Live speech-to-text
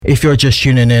If you're just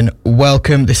tuning in,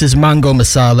 welcome. This is Mango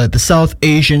Masala, the South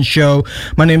Asian show.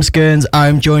 My name's Gerns.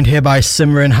 I'm joined here by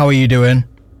Simran. How are you doing?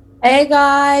 Hey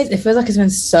guys, it feels like it's been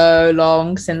so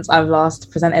long since I've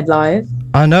last presented live.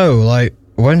 I know, like,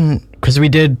 because we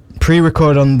did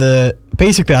pre-record on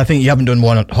basically I think you haven't done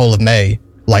one whole of May,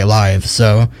 like, live,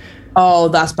 so. Oh,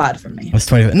 that's bad for me. It's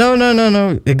 20.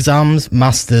 No. Exams,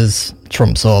 masters,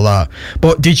 trumps, all that.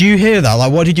 But did you hear that?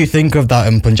 Like, what did you think of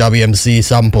that in Punjabi MC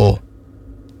sample?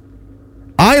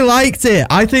 I liked it.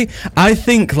 I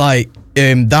think like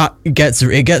that gets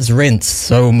rinsed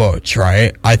so much,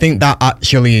 right? I think that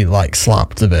actually like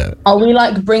slapped a bit. Are we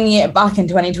like bringing it back in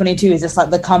 2022? Is this like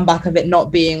the comeback of it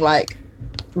not being like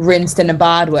rinsed in a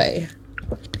bad way?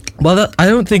 Well, I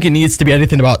don't think it needs to be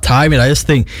anything about timing. I just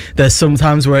think there's some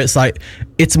times where it's like,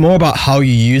 it's more about how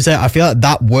you use it. I feel like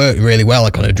that worked really well,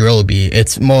 like on a drill beat.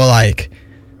 It's more like...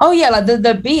 Oh yeah, like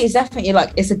the beat is definitely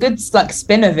like, it's a good like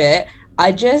spin of it.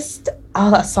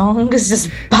 That song is just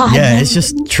bad. Yeah, it's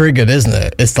just triggered, isn't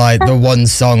it? It's like the one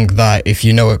song that if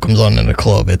you know it comes on in a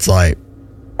club, it's like...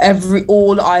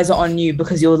 all eyes are on you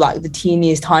because you're like the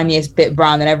teeniest, tiniest bit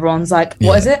brown and everyone's like,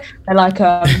 what is it? They're like,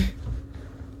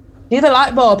 do the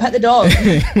light bulb, pet the dog.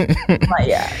 Like,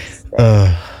 yeah.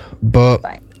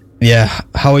 But yeah,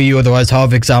 how are you otherwise? How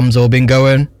have exams all been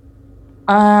going?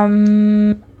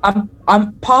 I'm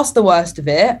past the worst of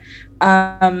it.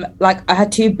 Like I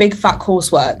had 2 big fat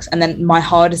courseworks and then my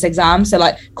hardest exam. So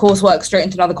like coursework straight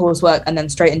into another coursework and then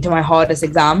straight into my hardest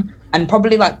exam. And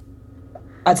probably like,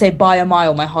 I'd say by a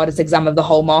mile, my hardest exam of the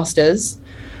whole masters.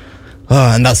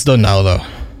 Oh, and that's done now though.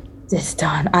 It's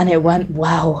done and it went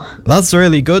well. That's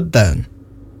really good then.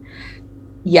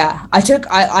 Yeah,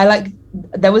 I like,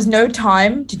 there was no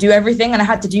time to do everything and I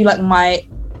had to do like my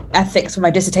ethics for my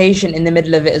dissertation in the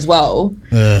middle of it as well.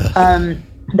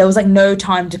 There was like no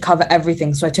time to cover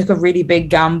everything, so I took a really big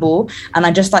gamble and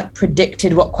I just like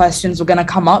predicted what questions were going to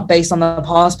come up based on the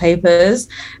past papers,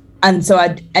 and so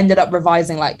I ended up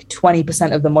revising like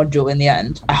 20% of the module in the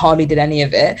end. I hardly did any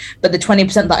of it, but the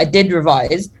 20% that I did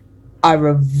revise, I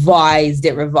revised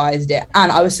it, and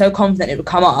I was so confident it would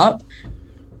come up.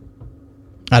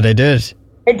 And it did.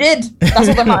 It did. That's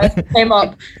what the highest came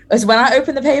up. It was when I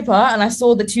opened the paper and I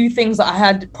saw the 2 things that I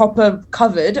had proper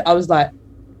covered, I was like...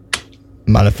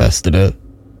 Manifested it.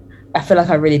 I feel like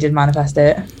I really did manifest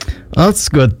it. That's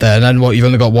good then. And what, you've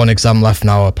only got 1 exam left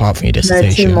now apart from your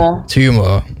dissertation? No, 2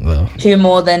 more. 2 more? Well. 2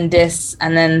 more than this,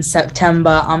 and then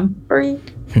September, I'm free.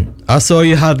 I saw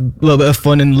you had a little bit of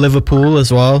fun in Liverpool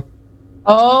as well.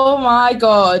 Oh my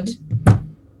God.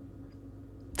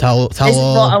 Tell this is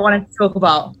what I wanted to talk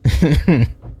about.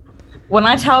 When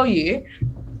I tell you,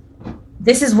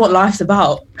 this is what life's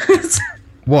about.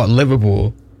 What,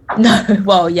 Liverpool? No,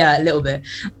 well, yeah, a little bit.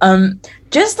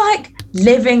 Just like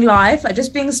living life, like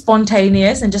just being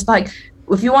spontaneous and just like,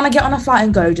 if you want to get on a flight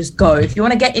and go, just go. If you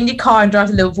want to get in your car and drive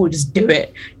to Liverpool, just do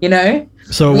it, you know?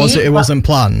 So it wasn't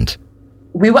planned?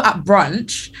 We were at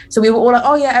brunch, so we were all like,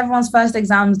 oh yeah, everyone's first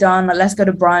exam's done, like let's go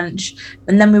to brunch.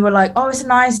 And then we were like, oh, it's a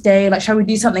nice day, like shall we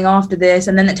do something after this?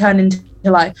 And then it turned into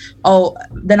like,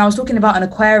 then I was talking about an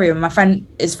aquarium. My friend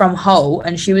is from Hull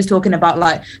and she was talking about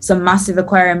like some massive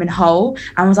aquarium in Hull,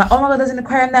 and I was like, oh my God, there's an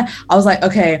aquarium there. I was like,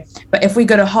 okay, but if we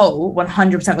go to Hull,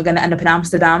 100% we're going to end up in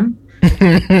Amsterdam.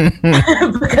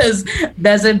 Because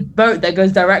there's a boat that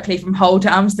goes directly from Hull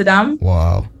to Amsterdam.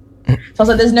 Wow. So I was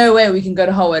like, there's no way we can go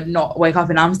to Hull and not wake up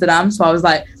in Amsterdam. So I was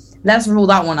like, let's rule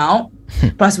that one out.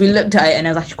 Plus we looked at it and it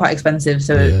was actually quite expensive,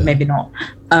 so maybe not.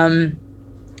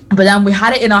 But then we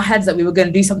had it in our heads that we were going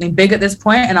to do something big at this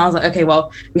point, and I was like, okay,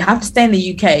 well, we have to stay in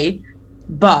the UK,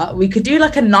 but we could do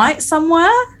like a night somewhere.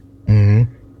 Mm-hmm.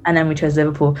 And then we chose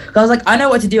Liverpool. I was like, I know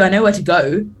what to do, I know where to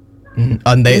go. Mm-hmm.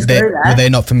 And were they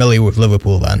not familiar with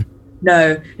Liverpool then?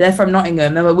 No, they're from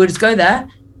Nottingham. They were, we'll just go there,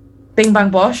 bing bang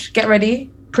bosh, get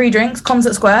ready, pre-drinks,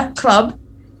 Concert Square, club.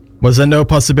 Was there no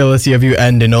possibility of you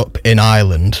ending up in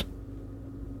Ireland?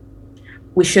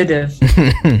 We should have.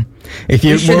 If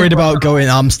you're worried about going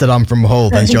Amsterdam from Hull,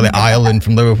 then surely Ireland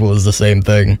from Liverpool is the same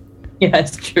thing. Yeah,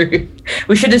 it's true.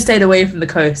 We should have stayed away from the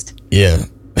coast. Yeah.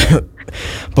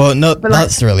 But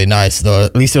that's really nice though.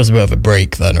 At least there was a bit of a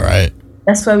break then, right?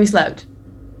 That's where we slept.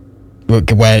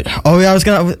 Where? Oh yeah, I was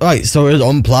gonna... Right, so it was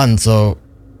unplanned, so...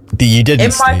 You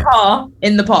didn't in my car,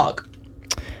 in the park.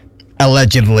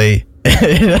 Allegedly. Why,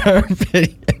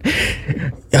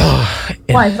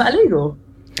 is that illegal?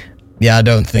 Yeah, I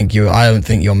don't think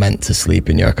you're meant to sleep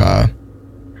in your car.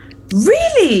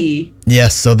 Really?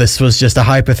 Yes, so this was just a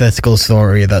hypothetical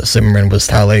story that Simran was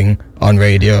telling on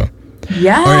radio.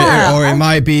 Yeah. Or it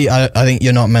might be, I think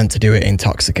you're not meant to do it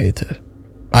intoxicated.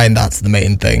 And that's the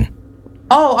main thing.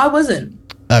 Oh, I wasn't.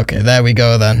 Okay, there we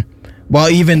go then. Well,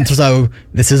 even so,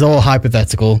 this is all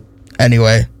hypothetical.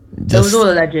 Anyway, It was all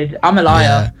alleged. I'm a liar.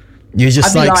 Yeah. You're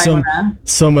just I'd be like lying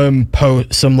some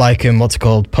what's it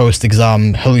called,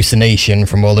 post-exam hallucination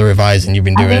from all the revising you've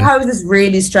been doing. I think I was just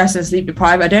really stressed and sleep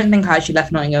deprived. I don't think I actually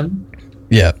left Nottingham.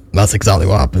 Yeah, that's exactly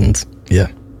what happened.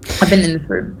 Yeah. I've been in this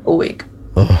room all week.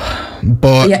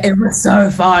 But yeah, it was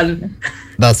so fun.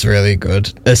 That's really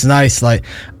good. It's nice, like,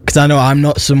 because I know I'm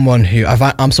not someone who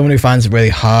I'm someone who finds it really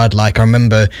hard. Like, I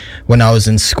remember when I was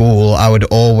in school, I would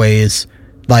always,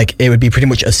 like, it would be pretty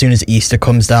much as soon as Easter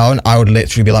comes down, I would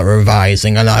literally be like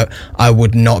revising, and I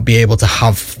would not be able to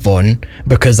have fun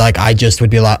because, like, I just would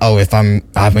be like, oh, if I'm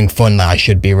having fun, I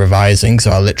should be revising.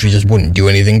 So I literally just wouldn't do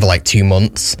anything for like 2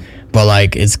 months. But,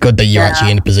 like, it's good that you're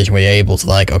actually in a position where you're able to,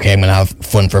 like, okay, I'm gonna have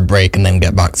fun for a break and then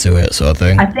get back to it, sort of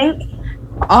thing. I think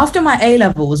after my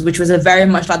A-levels, which was a very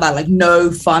much like that, like no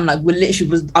fun, like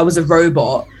I was a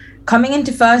robot. Coming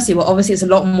into first year, well, obviously it's a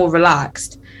lot more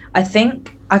relaxed. I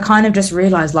think I kind of just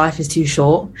realized life is too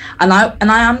short, and I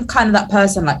am kind of that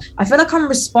person. Like, I feel like I'm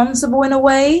responsible in a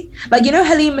way. Like, you know,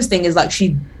 Halima's thing is like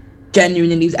she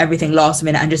genuinely leaves everything last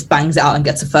minute and just bangs it out and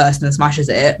gets a first and then smashes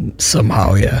it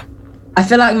somehow. Yeah, I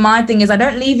feel like my thing is I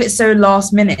don't leave it so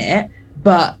last minute,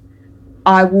 but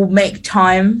I will make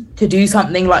time to do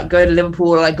something like go to Liverpool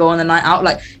or like go on a night out.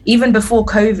 Like, even before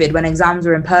COVID, when exams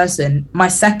were in person, my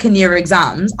second year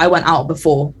exams, I went out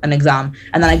before an exam,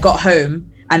 and then I got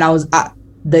home and I was at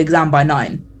the exam by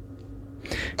 9.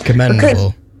 Commendable.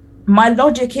 Because my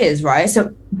logic is, right,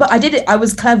 so, but I did it, I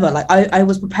was clever. Like, I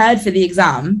was prepared for the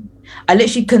exam. I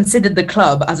literally considered the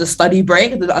club as a study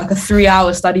break, like a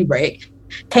 3-hour study break.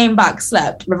 Came back,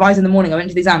 slept, revised in the morning, I went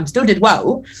to the exam, still did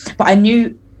well, but I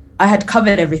knew I had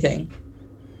covered everything.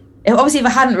 Obviously, if I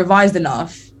hadn't revised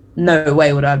enough, no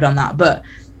way would I have done that. But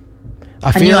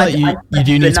I feel like you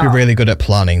do need to be really good at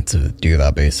planning to do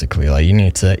that, basically. Like,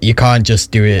 you can't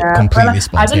just do it completely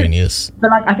spontaneous.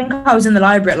 But like, I think I was in the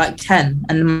library at like 10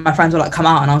 and my friends were like, come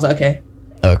out, and I was like, okay.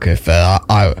 Okay, fair.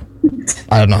 I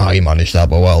don't know how you managed that,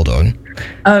 but well done.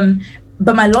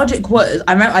 But my logic was,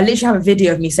 I literally have a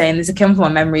video of me saying this. It came from my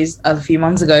memories of a few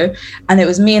months ago, and it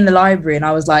was me in the library, and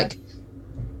I was like,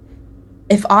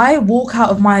 if I walk out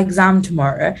of my exam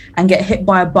tomorrow and get hit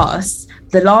by a bus,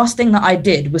 the last thing that I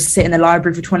did was sit in the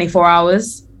library for 24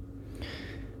 hours.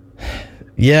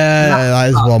 Yeah, that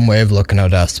is one way of looking at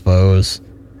it, I suppose.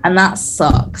 And that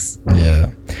sucks.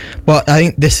 Yeah. But I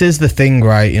think this is the thing,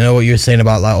 right? You know what you were saying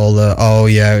about like all the, oh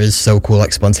yeah, it was so cool,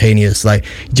 like spontaneous. Like,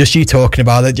 just you talking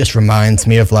about it just reminds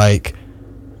me of like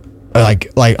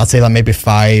I'd say like maybe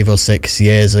 5 or 6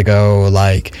 years ago,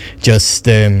 like just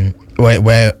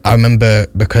where I remember,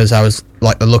 because I was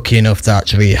like lucky enough to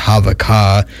actually have a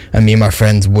car, and me and my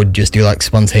friends would just do like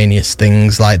spontaneous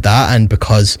things like that, and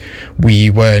because we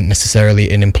weren't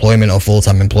necessarily in employment or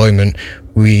full-time employment,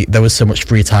 there was so much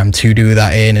free time to do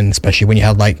that in, and especially when you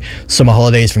had like summer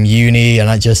holidays from uni, and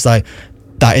I just like,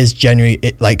 that is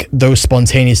genuinely like those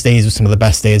spontaneous days were some of the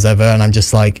best days ever, and I'm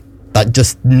just like, that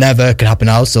just never could happen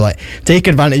now. So like, take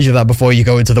advantage of that before you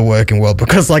go into the working world,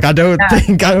 because like I don't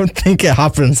think it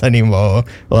happens anymore.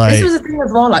 Like, this was the thing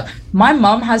as well. Like, my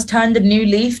mum has turned a new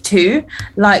leaf too.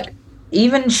 Like,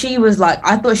 even she was like,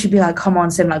 I thought she'd be like, come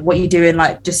on, Sim, like, what are you doing?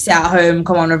 Like, just sit at home,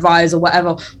 come on, revise or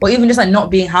whatever. Or even just like not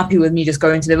being happy with me just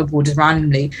going to Liverpool just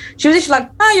randomly. She was just like,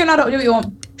 you're not, do what you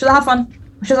want. She was like, have fun.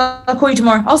 She was like, I'll call you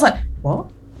tomorrow. I was like, what?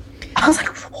 I was like,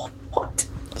 what?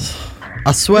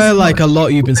 I swear, like, a lot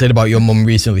you've been saying about your mum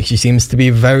recently, she seems to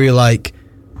be very like,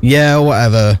 yeah,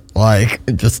 whatever, like,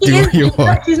 just do what you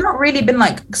want. She's not really been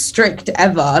like strict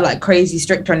ever, like crazy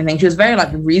strict or anything. She was very like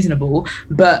reasonable,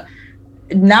 but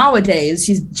nowadays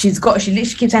she literally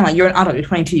keeps saying like, you're an adult, you're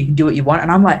 22, you can do what you want,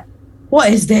 and I'm like,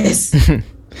 what is this?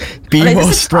 Be like,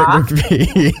 more strict with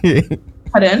me.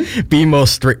 Pardon? Be more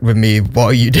strict with me. What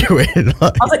are you doing?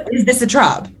 Like, I was like, is this a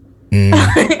trap?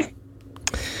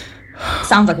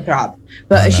 Sounds like a trap.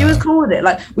 But she was cool with it.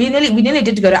 Like, we nearly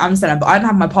did to go to Amsterdam, but I didn't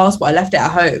have my passport. I left it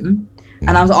at home.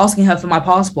 And I was asking her for my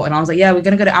passport, and I was like, yeah, we're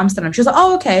going to go to Amsterdam. She was like,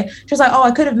 oh, okay. She was like, oh,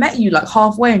 I could have met you like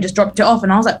halfway and just dropped it off.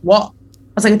 And I was like, what?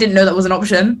 I was like, I didn't know that was an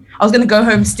option. I was going to go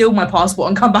home, steal my passport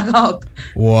and come back up.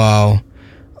 Wow.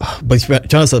 But to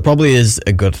be honest, that probably is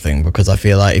a good thing, because I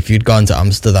feel like if you'd gone to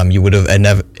Amsterdam, you would have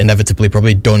inevitably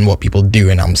probably done what people do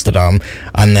in Amsterdam,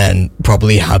 and then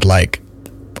probably had like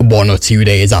 1 or 2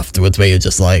 days afterwards where you're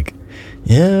just like,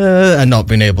 yeah, and not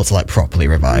being able to like properly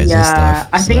revise and stuff.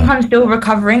 I think I'm still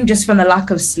recovering just from the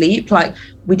lack of sleep. Like,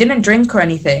 we didn't drink or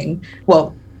anything.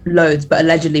 Well, loads, but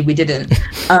allegedly we didn't.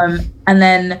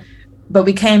 But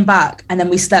we came back and then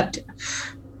we slept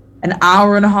an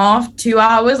hour and a half, 2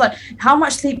 hours. Like, how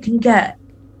much sleep can you get?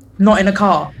 not in a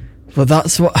car. But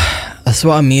that's what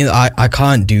I mean. I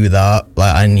can't do that.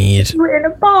 Like, I need... We're in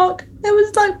a park. There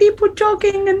was like people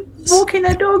jogging and walking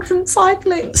their dogs and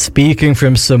cycling. Speaking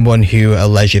from someone who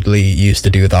allegedly used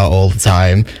to do that all the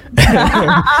time,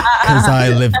 because I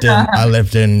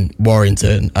lived in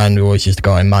Warrington and we always used to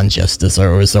go in Manchester,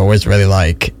 so it was always really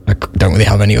like I don't really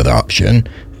have any other option.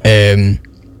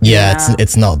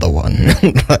 It's not the one.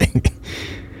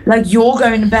 like you're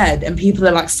going to bed and people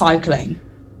are like cycling.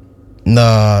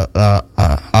 No,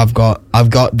 I've got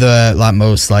the like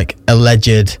most like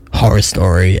alleged horror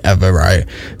story ever, right?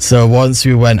 So once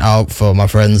we went out for my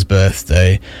friend's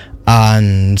birthday,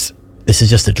 and this is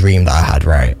just a dream that I had,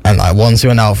 right? And like once we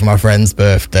went out for my friend's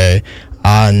birthday,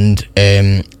 and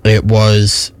it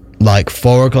was like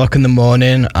 4:00 in the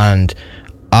morning, and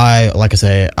I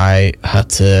had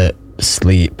to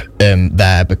sleep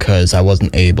there because I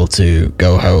wasn't able to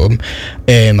go home,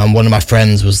 and one of my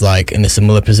friends was like in a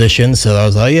similar position, so I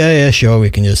was like, yeah, sure,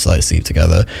 we can just like sleep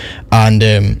together. And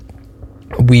I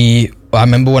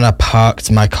remember when I parked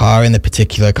my car in the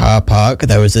particular car park,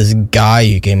 there was this guy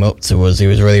who came up to us. He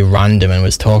was really random and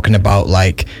was talking about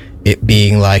like it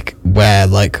being like where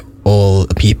like all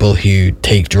the people who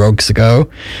take drugs go.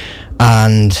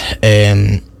 And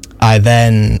I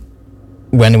then,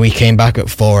 when we came back at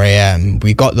 4 a.m,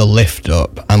 we got the lift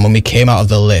up, and when we came out of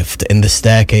the lift in the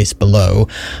staircase below,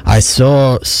 I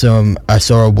saw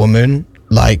a woman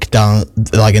like down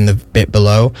like in the bit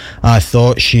below, and I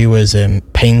thought she was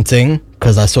painting,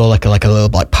 because I saw like a little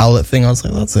like palette thing. I was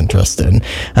like, that's interesting.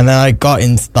 And then I got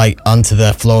in like onto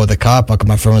the floor of the car park, and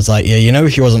my friend was like, yeah, you know,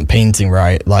 she wasn't painting,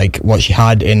 right? Like what she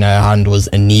had in her hand was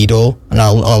a needle, and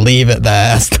I'll leave it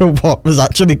there as to what was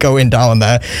actually going down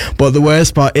there. But the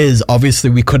worst part is, obviously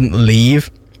we couldn't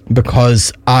leave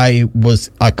because I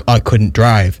couldn't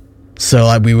drive. So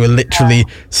like we were literally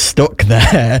stuck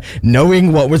there,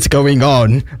 knowing what was going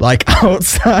on, like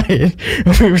outside.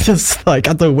 We were just like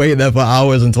had to wait there for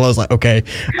hours until I was like, okay.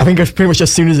 I think it was pretty much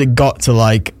as soon as it got to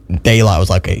like daylight, I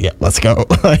was like, okay, yeah, let's go.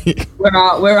 Like,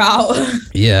 we're out.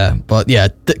 Yeah, but yeah,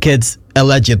 kids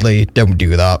allegedly don't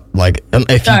do that. Like,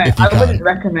 if you I wouldn't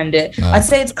recommend it. No. I'd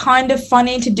say it's kind of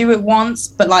funny to do it once,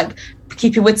 but like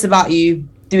keep your wits about you.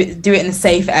 Do it in a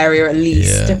safe area at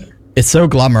least. Yeah. It's so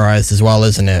glamorized as well,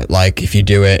 isn't it? Like if you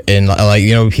do it in like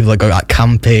you know, people that go like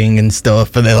camping and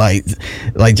stuff, and they like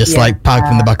just like park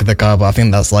in the back of the car. But I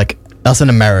think that's an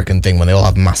American thing when they all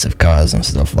have massive cars and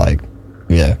stuff. Like,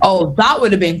 yeah. Oh, that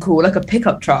would have been cool, like a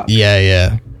pickup truck.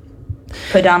 Yeah.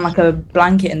 Put down like a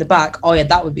blanket in the back. Oh yeah,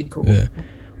 that would be cool. Yeah.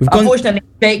 Unfortunately,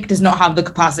 Jake does not have the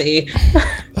capacity.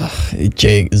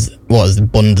 Jake is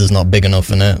Bunda's not big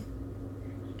enough in it.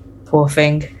 Poor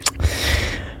thing.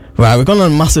 Right, we've gone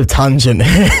on a massive tangent.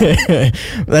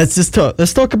 Let's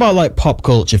talk about like pop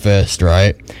culture first,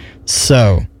 right?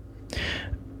 So,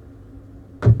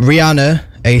 Rihanna,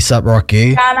 A$AP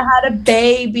Rocky. Rihanna had a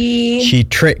baby. She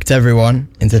tricked everyone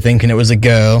into thinking it was a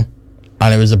girl,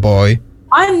 and it was a boy.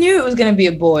 I knew it was going to be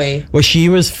a boy. Well, she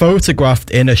was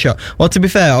photographed in a shop. Well, to be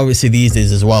fair, obviously these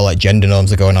days as well, like gender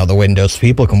norms are going out the window, so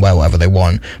people can wear whatever they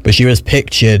want. But she was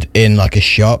pictured in like a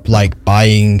shop, like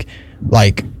buying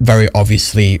like very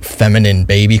obviously feminine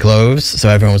baby clothes, so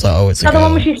everyone was like, oh, it's a girl. The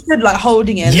one where she stood like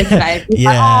holding it and looking at it.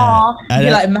 Yeah. And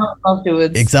you like melt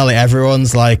afterwards. Exactly.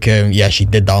 Everyone's like, she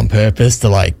did that on purpose to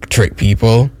like trick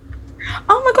people.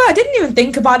 Oh my god, I didn't even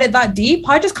think about it that deep.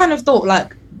 I just kind of thought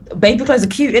like baby clothes are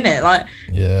cute, innit? Like,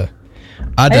 yeah.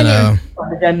 I don't know.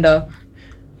 The gender.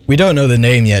 We don't know the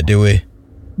name yet, do we?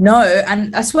 No,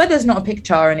 and I swear there's not a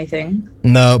picture or anything.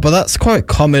 No, but that's quite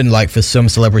common, like for some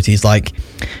celebrities, like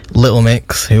Little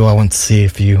Mix, who I went to see a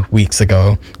few weeks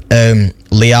ago.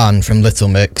 Leanne from Little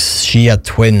Mix, she had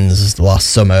twins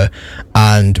last summer,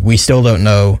 and we still don't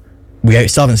know. We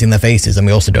still haven't seen their faces, and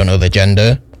we also don't know their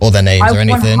gender or their names or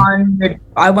anything.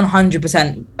 I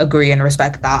 100% agree and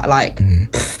respect that. Like,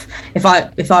 if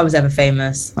I was ever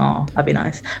famous, oh, that'd be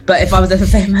nice. But if I was ever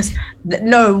famous,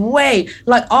 no way.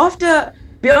 Like after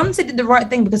Beyonce did the right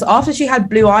thing, because after she had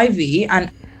Blue Ivy and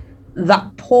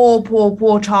that poor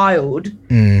child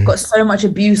got so much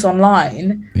abuse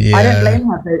online, I don't blame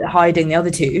her for hiding the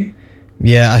other two.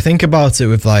 Yeah, I think about it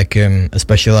with like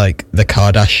especially like the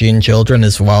Kardashian children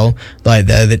as well. Like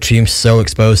they're literally so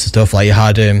exposed to stuff. Like you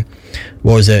had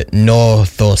what was it,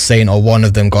 North or Saint, or one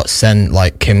of them got sent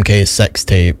like Kim K's sex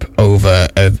tape over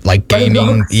like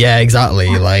gaming. Yeah,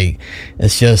 exactly. Like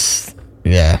it's just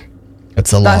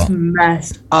it's a lot. That's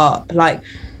messed up. Like,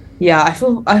 yeah,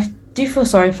 I do feel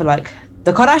sorry for like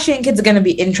the Kardashian kids are going to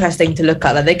be interesting to look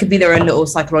at. Like they could be their own little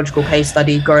psychological case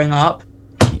study growing up.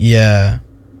 Yeah.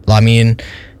 I mean,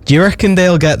 do you reckon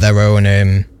they'll get their own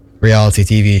reality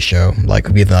TV show, like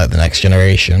could be like the next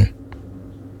generation.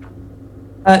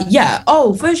 Yeah.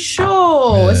 Oh, for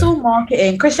sure. It's all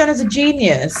marketing. Kris Jenner's a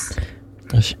genius.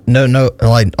 No,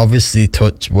 like obviously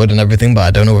touch wood and everything, but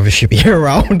I don't know if she'd be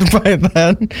around by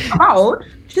then. How old?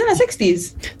 She's in her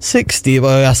 60s. 60,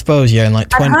 well, I suppose, yeah, in like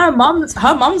 20. And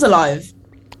her mum's alive.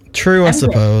 True, I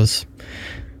suppose.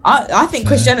 I think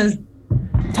Kris Jenner's,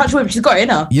 touch wood, she's got it in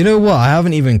her. You know what? I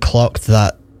haven't even clocked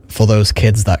that for those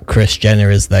kids that Kris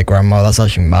Jenner is their grandma. That's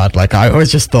actually mad. Like, I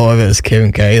always just thought of it as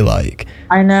Kim K, like.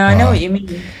 I know what you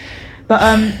mean. But,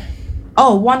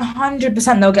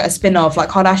 100% they'll get a spin-off, like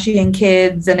Kardashian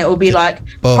kids, and it will be like,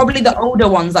 probably the older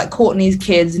ones, like Kourtney's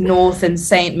kids, North and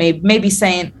Saint, maybe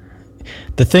Saint.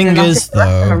 The thing is,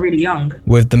 though, are really young.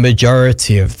 With the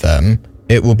majority of them,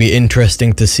 it will be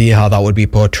interesting to see how that would be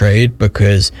portrayed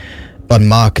and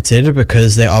marketed,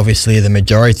 because they obviously, the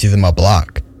majority of them are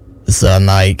black. So,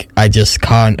 like, I just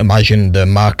can't imagine the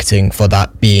marketing for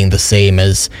that being the same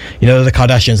as, you know, the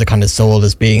Kardashians are kind of sold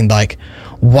as being like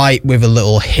white with a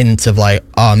little hint of like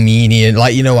Armenian,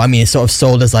 like, you know what I mean? It's sort of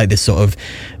sold as like this sort of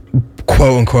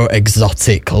quote unquote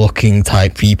exotic looking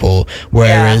type people,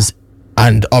 whereas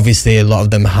and obviously a lot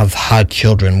of them have had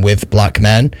children with black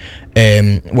men,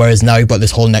 whereas now you've got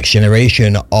this whole next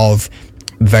generation of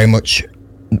very much,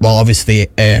 well, obviously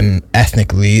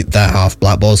ethnically they're half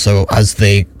black, but also as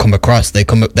they come across, they're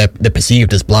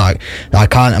perceived as black. Now, I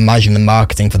can't imagine the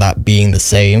marketing for that being the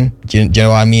same. Do you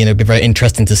know what I mean? It'd be very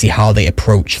interesting to see how they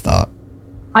approach that.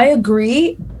 I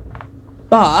agree,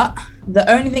 but the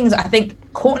only thing is I think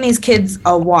Kourtney's kids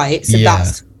are white, so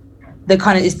that's the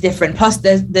kind of is different. Plus,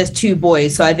 there's two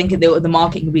boys, so I think the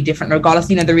marketing would be different regardless.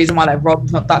 You know, the reason why like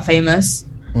Rob's not that famous.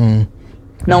 No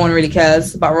one really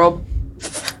cares about Rob.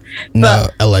 No,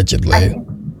 allegedly.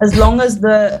 As long as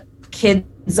the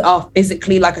kids are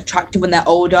physically like attractive when they're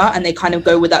older and they kind of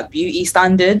go with that beauty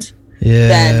standard,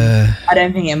 then I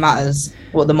don't think it matters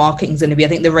what the marketing's going to be. I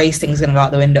think the race thing's going to go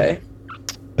out the window.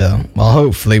 Yeah, well,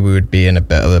 hopefully we would be in a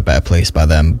better place by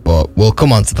then, but we'll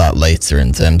come on to that later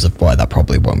in terms of why that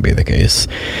probably won't be the case.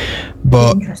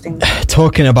 But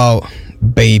talking about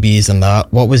babies and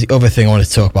that, what was the other thing I wanted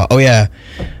to talk about? Oh yeah,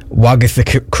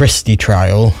 Wagatha Christie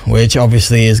trial, which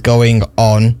obviously is going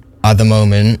on at the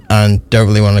moment, and don't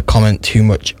really want to comment too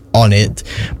much on it,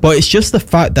 but it's just the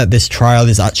fact that this trial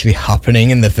is actually happening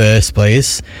in the first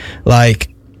place. Like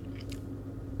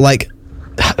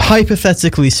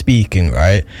hypothetically speaking,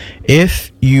 right,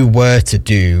 if you were to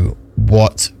do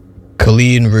what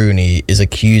Colleen Rooney is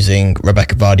accusing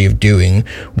Rebecca Vardy of doing,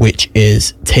 which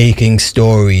is taking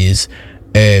stories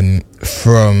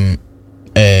from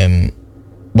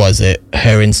was it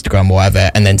her Instagram or whatever,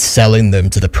 and then selling them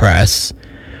to the press,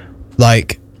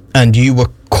 like, and you were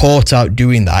caught out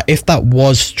doing that, if that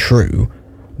was true,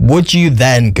 would you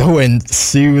then go and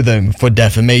sue them for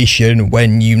defamation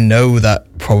when you know that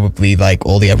probably like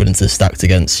all the evidence is stacked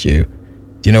against you?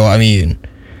 Do you know what I mean?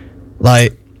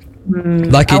 Like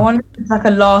I wonder if it's like a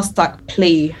last like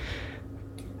plea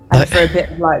and for a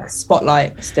bit of like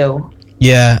spotlight still.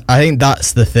 Yeah, I think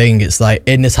that's the thing. It's like,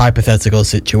 in this hypothetical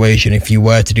situation, if you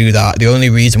were to do that, the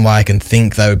only reason why I can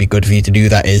think that would be good for you to do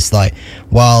that is like,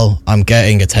 well, I'm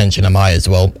getting attention, I might as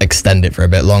well extend it for a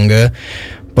bit longer.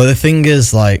 But the thing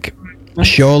is, like,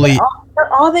 surely...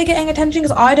 Are they getting attention?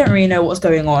 Because I don't really know what's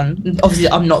going on. Obviously,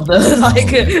 I'm not the,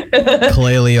 like...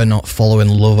 Clearly, you're not following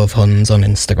Love of Huns on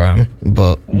Instagram,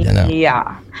 but, you know.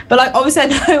 Yeah. But, like, obviously, I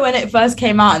know when it first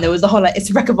came out and there was the whole, like, it's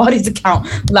Rebecca Vardy's account.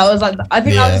 That was, like, I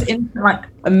think that was in, like,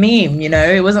 a meme, you know?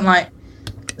 It wasn't, like,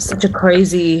 such a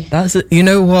crazy... You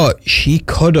know what? She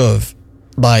could have,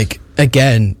 like,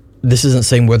 again... This isn't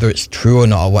saying whether it's true or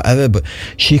not or whatever, but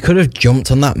she could have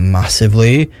jumped on that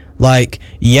massively. Like,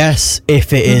 yes,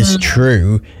 if it is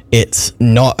true, it's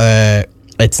not a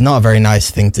very nice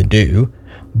thing to do,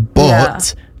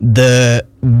 but the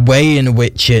way in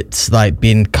which it's like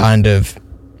been kind of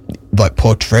like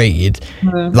portrayed,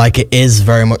 like it is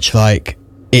very much like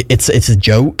it's a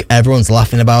joke. Everyone's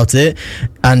laughing about it,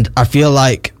 and I feel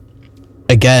like,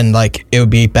 again, like, it would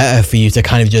be better for you to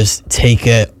kind of just take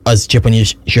it as a chip on your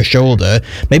shoulder.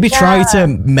 Maybe try to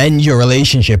mend your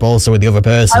relationship also with the other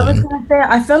person. I was going to say,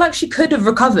 I feel like she could have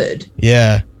recovered.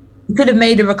 Yeah. She could have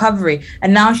made a recovery.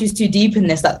 And now she's too deep in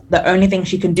this that the only thing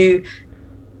she can do,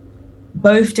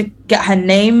 both to get her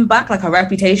name back, like her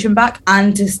reputation back,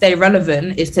 and to stay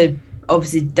relevant, is to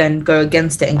obviously then go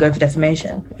against it and go for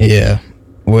defamation. Yeah.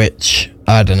 Which,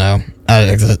 I don't know.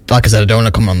 Like I said, I don't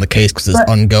want to come on the case because it's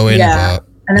ongoing. Yeah. But,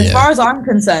 and as far as I'm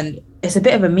concerned, it's a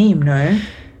bit of a meme, no?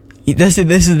 This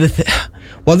is the thing.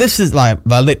 well, this is like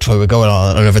literally we're going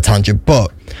on another tangent,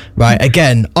 but right,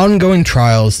 again, ongoing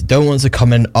trials, don't want to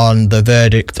comment on the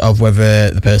verdict of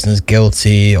whether the person is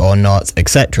guilty or not,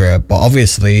 etc. But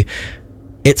obviously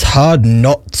it's hard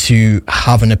not to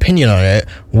have an opinion on it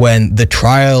when the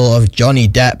trial of Johnny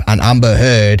Depp and Amber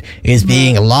Heard is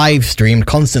being live streamed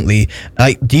constantly.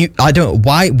 Like,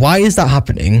 why is that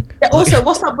happening? Yeah, also,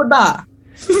 what's up with that?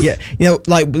 Yeah, you know,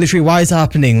 like, literally, why is that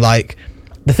happening? Like,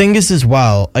 the thing is as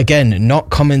well, again,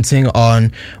 not commenting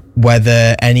on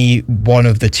whether any one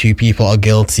of the two people are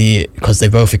guilty, because they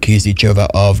both accused each other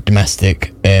of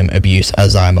domestic abuse,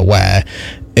 as I'm aware.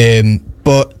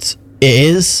 But it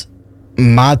is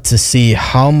mad to see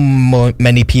how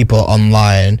many people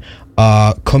online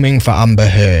are coming for Amber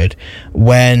Heard,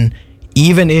 when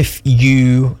even if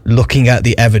you, looking at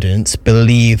the evidence,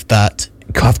 believe that,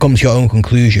 have come to your own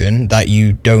conclusion that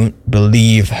you don't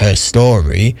believe her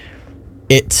story,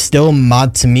 it's still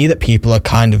mad to me that people are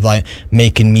kind of like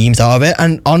making memes out of it.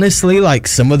 And honestly, like,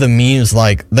 some of the memes,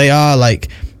 like, they are like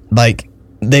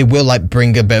they will like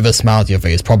bring a bit of a smile to your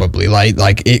face, probably, like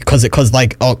it, because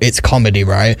like, oh, it's comedy,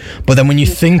 right? But then when you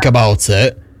think about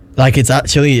it, like, it's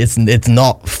actually it's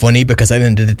not funny, because at the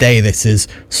end of the day, this is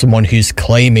someone who's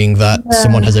claiming that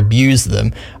someone has abused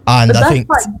them, and but I think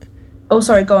like, oh,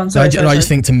 sorry, go on. Sorry, I just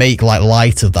think to make like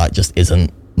light of that just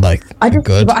isn't like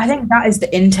good. But I think that is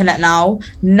the internet now.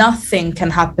 Nothing can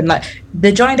happen. Like,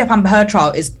 the Johnny Depp Amber Heard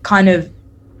trial is kind of,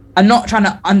 I'm not trying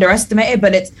to underestimate it,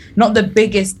 but it's not the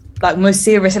biggest, like, most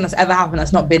serious thing that's ever happened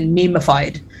that's not been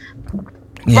memified.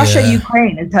 Russia,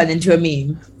 Ukraine has turned into a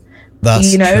meme.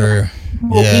 That's true.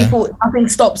 People, nothing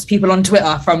stops people on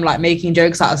Twitter from like making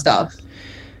jokes out of stuff.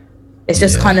 It's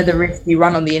just kind of the risk you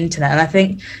run on the internet. And I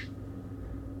think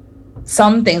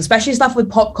some things, especially stuff with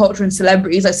pop culture and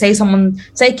celebrities, like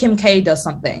say Kim K does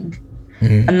something,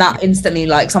 and that instantly,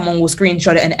 like, someone will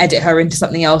screenshot it and edit her into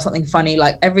something else, something funny.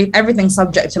 Like, everything's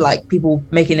subject to like people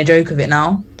making a joke of it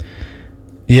now.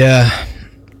 Yeah,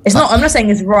 it's not. I'm not saying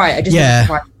it's right. I just think it's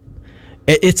right.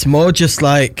 It's more just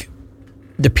like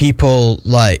the people,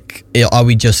 like, are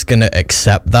we just gonna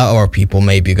accept that, or are people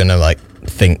maybe gonna like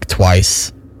think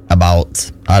twice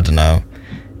about, I don't know.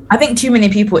 I think too many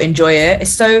people enjoy it.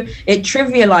 It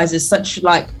trivializes such,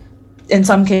 like, in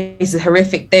some cases,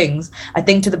 horrific things. I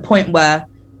think to the point where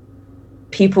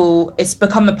it's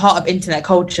become a part of internet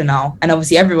culture now, and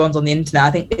obviously everyone's on the internet.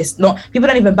 I think it's not, people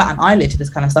don't even bat an eyelid to this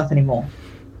kind of stuff anymore.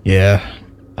 Yeah,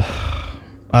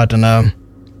 I don't know.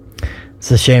 It's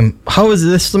a shame. How is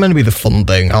this meant to be the fun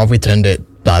thing? How have we turned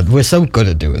it bad? We're so good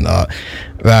at doing that.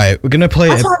 Right, we're gonna play.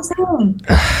 That's what I'm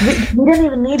saying. We don't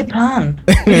even need a plan.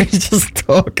 We just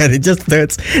talk, and it just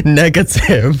turns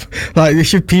negative. Like,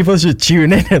 people should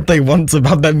tune in if they want to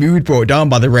have their mood brought down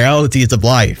by the realities of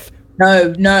life.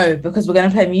 No, because we're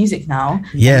gonna play music now.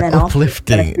 Yeah, and then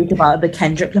uplifting. We're gonna speak about the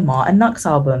Kendrick Lamar and Nux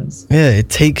albums. Yeah, it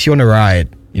takes you on a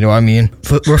ride. You know what I mean?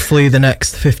 For roughly the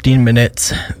next 15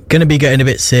 minutes, gonna be getting a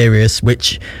bit serious,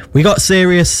 which we got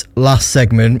serious last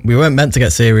segment. We weren't meant to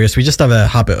get serious. We just have a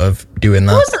habit of doing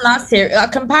that. It wasn't that serious.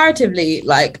 Like, comparatively,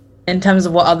 like, in terms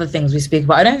of what other things we speak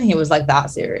about, I don't think it was like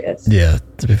that serious. Yeah,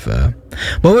 to be fair.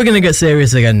 But we're gonna get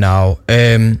serious again now.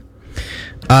 And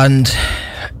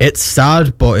it's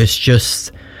sad, but it's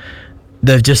just,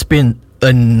 there've just been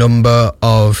a number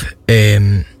of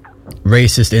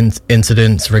racist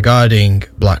incidents regarding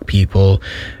black people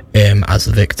as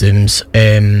the victims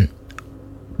that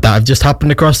have just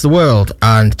happened across the world,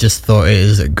 and just thought it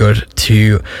is good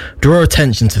to draw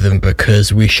attention to them,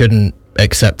 because we shouldn't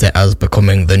accept it as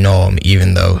becoming the norm,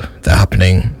 even though they're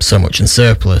happening so much in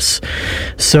surplus.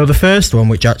 So the first one,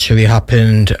 which actually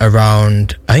happened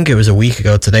around, I think it was a week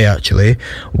ago today actually,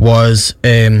 was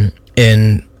in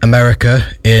America,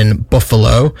 in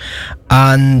Buffalo,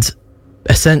 and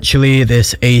essentially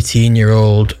this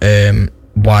 18-year-old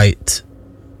white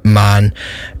man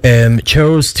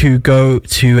chose to go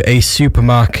to a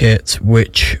supermarket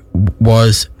which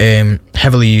was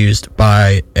heavily used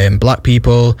by black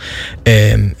people.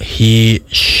 He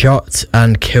shot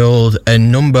and killed a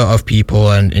number of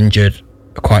people and injured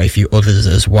quite a few others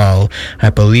as well.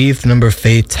 I believe the number of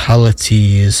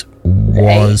fatalities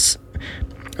was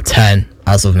 10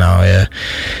 as of now,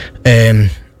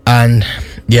 and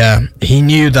yeah, he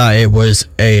knew that it was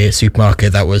a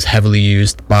supermarket that was heavily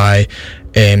used by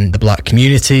the black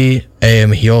community.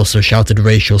 He also shouted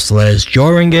racial slurs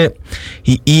during it.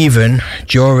 He even,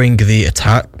 during the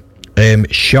attack,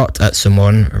 shot at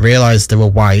someone, realised they were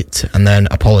white, and then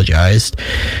apologised,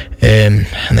 and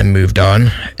then moved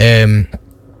on.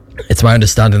 It's my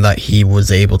understanding that he was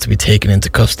able to be taken into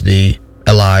custody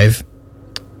alive,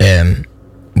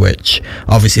 which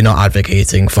obviously not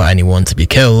advocating for anyone to be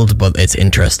killed, but it's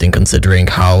interesting considering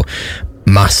how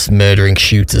mass murdering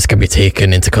shooters can be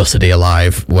taken into custody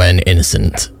alive when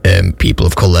innocent people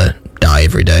of colour die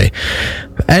every day.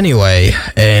 Anyway,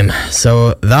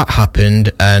 so that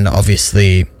happened, and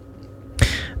obviously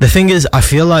the thing is, I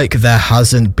feel like there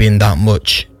hasn't been that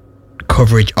much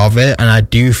coverage of it, and I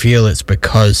do feel it's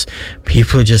because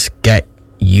people just get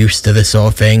used to this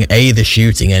sort of thing, A, the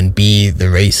shooting, and B, the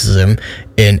racism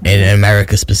in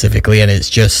America specifically, and it's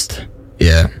just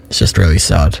really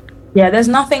sad. Yeah, there's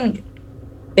nothing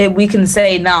we can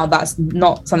say now that's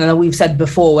not something that we've said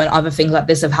before when other things like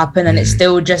this have happened, and it's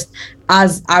still just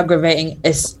as aggravating,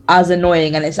 it's as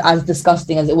annoying, and it's as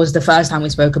disgusting as it was the first time we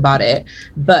spoke about it.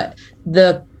 But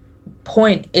the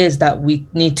point is that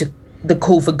the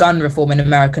call for gun reform in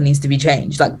America needs to be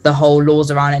changed. Like, the whole laws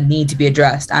around it need to be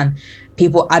addressed, and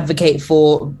people advocate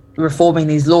for reforming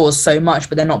these laws so much,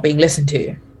 but they're not being listened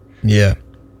to. Yeah.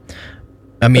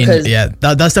 I mean,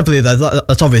 that's definitely,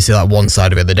 that's obviously like one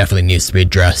side of it that definitely needs to be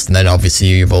addressed. And then obviously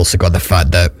you've also got the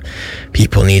fact that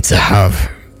people need to have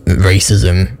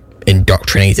racism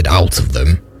indoctrinated out of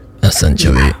them,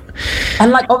 essentially. Yeah.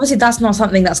 And like, obviously that's not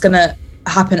something that's going to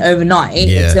happen overnight.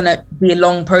 It's going to be a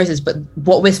long process. But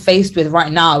what we're faced with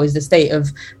right now is the state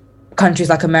of countries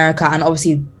like America, and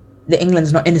obviously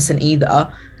England's not innocent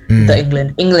either.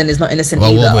 England is not innocent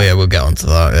either. We'll get onto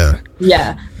that,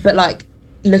 Yeah, but like,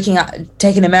 looking at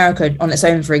taking America on its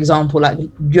own, for example, like,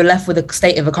 you're left with a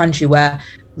state of a country where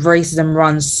racism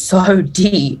runs so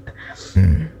deep.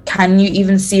 Can you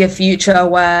even see a future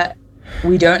where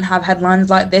we don't have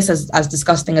headlines like this, as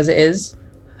disgusting as it is?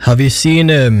 Have you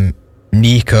seen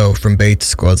Nico from Beta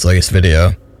Squad's latest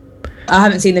video? I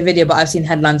haven't seen the video, but I've seen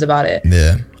headlines about it.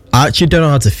 Yeah, I actually don't know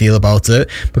how to feel about it,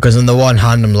 because on the one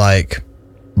hand I'm like,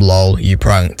 lol, you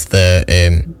pranked the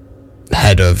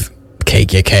head of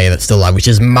KKK that's still alive, which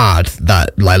is mad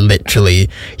that, like, literally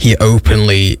he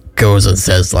openly goes and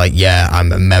says, like, yeah,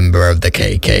 I'm a member of the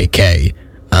KKK,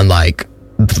 and like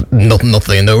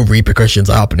nothing, no repercussions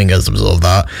are happening as a result of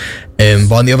that.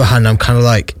 But on the other hand, I'm kind of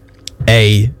like,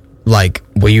 A, like,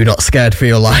 were you not scared for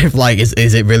your life? Like,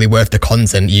 is it really worth the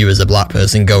content, you as a black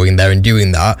person going there and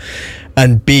doing that?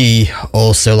 And B,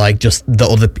 also, like, just the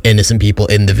other innocent people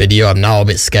in the video, I'm now a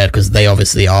bit scared because they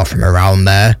obviously are from around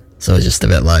there, so it's just a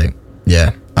bit like,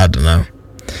 yeah, I don't know.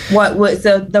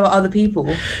 So there were other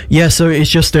people? Yeah, so it's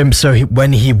just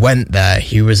when he went there,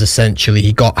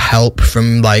 he got help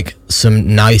from like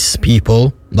some nice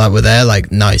people that were there,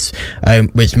 like nice,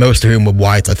 which most of whom were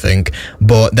white, I think.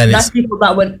 But then nice people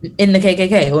that were in the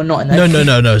KKK or not in the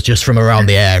No, it's just from around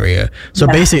the area. So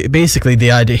basically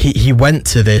the idea, he went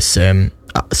to this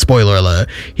spoiler alert,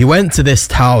 he went to this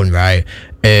town, right?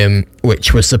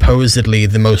 Which was supposedly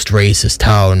the most racist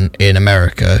town in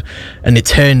America, and it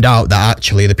turned out that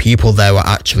actually the people there were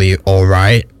actually all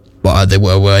right, but they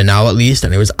were now at least,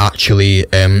 and it was actually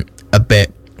a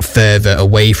bit further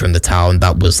away from the town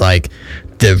that was like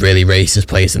the really racist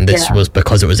place, and this was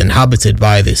because it was inhabited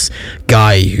by this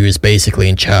guy who is basically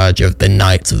in charge of the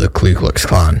Knights of the Ku Klux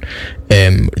Klan,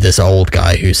 this old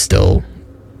guy who still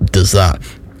does that.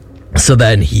 So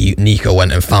then Nico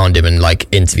went and found him and like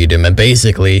interviewed him and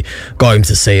basically got him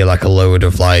to say like a load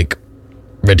of like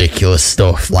ridiculous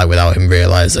stuff, like without him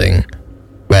realizing.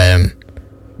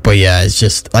 But yeah, it's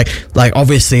just like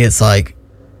obviously it's like,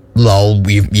 lol,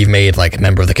 you've made like a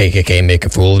member of the KKK make a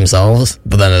fool of themselves,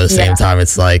 but then at the same time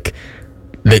it's like,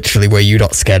 literally, were you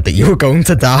not scared that you were going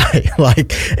to die?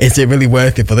 Like, is it really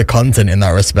worth it for the content in that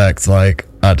respect? Like,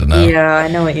 I don't know. Yeah, I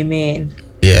know what you mean.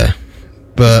 Yeah.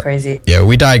 But crazy. Yeah,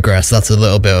 we digress. That's a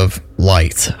little bit of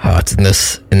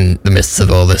light-heartedness in the midst of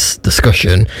all this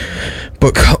discussion.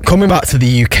 But coming back to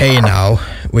the UK now,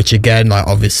 which again, like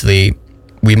obviously,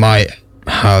 we might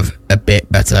have a bit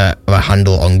better of a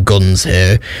handle on guns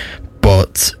here,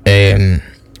 but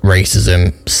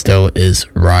racism still is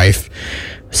rife.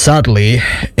 Sadly,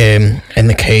 in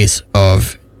the case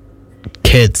of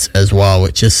kids as well,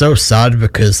 which is so sad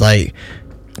because like,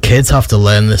 kids have to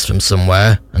learn this from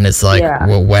somewhere, and it's like,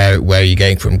 well, where are you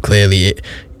getting from? Clearly,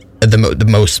 the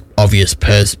most obvious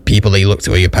people that you look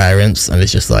to are your parents, and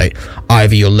it's just like,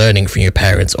 either you're learning from your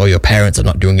parents or your parents are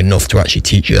not doing enough to actually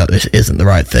teach you that this isn't the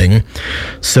right thing.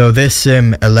 So this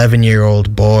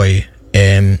 11-year-old boy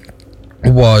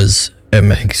was, I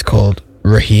think he's called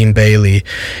Raheem Bailey.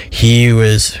 He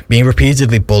was being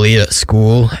repeatedly bullied at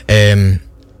school and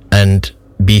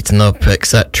beaten up,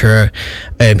 etc.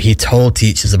 He told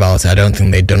teachers about it. I don't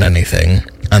think they'd done anything.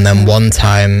 And then one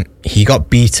time he got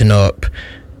beaten up,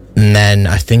 and then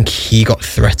I think he got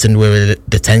threatened with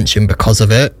detention because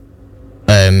of it.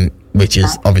 which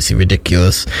is obviously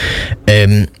ridiculous.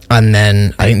 And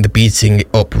then I think the beating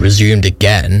up resumed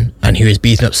again, and he was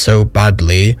beaten up so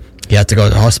badly he had to go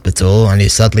to hospital, and he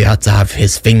sadly had to have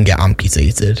his finger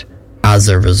amputated as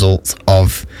a result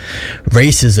of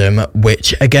racism.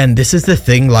 Which, again, this is the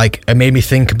thing, like, it made me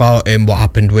think about what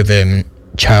happened with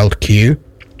Child Q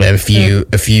a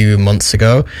few months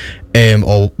ago,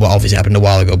 or well, obviously it happened a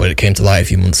while ago, but it came to light a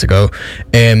few months ago,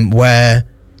 where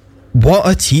what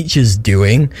are teachers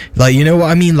doing? Like, you know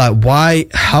what I mean?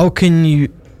 Like, how can you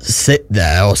sit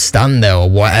there or stand there or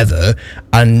whatever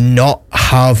and not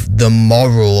have the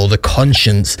moral or the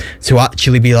conscience to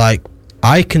actually be like,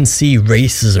 I can see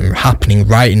racism happening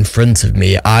right in front of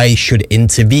me. I should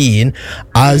intervene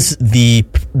as the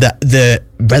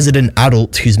resident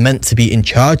adult who's meant to be in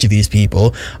charge of these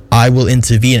people. I will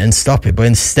intervene and stop it. But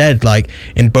instead, like,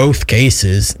 in both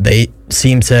cases, they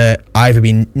seem to either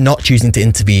be not choosing to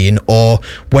intervene, or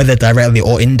whether directly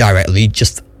or indirectly,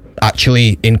 just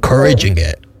actually encouraging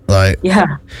it. Like,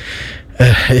 yeah,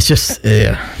 it's just,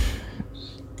 yeah.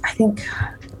 I think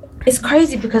it's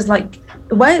crazy because, like,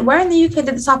 where in the UK did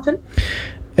this happen?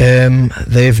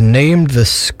 They've named the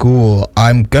school.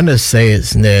 I'm gonna say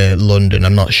it's near London.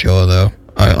 I'm not sure though.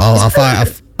 I'll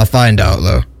find out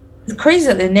though. It's crazy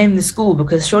that they named the school,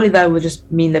 because surely that would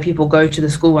just mean that people go to the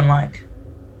school and, like,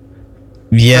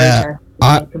 yeah.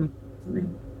 I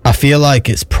feel like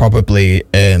it's probably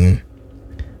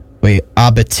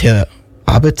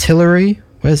Abertillery.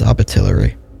 Where's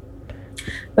Abertillery?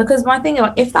 Because my thing,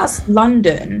 like, if that's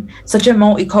London, such a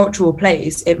multicultural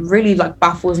place, it really, like,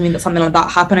 baffles me that something like that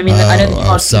happened. I mean, I know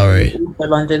that sorry,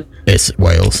 London. It's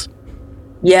Wales.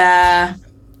 Yeah.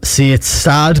 See, it's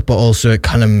sad, but also it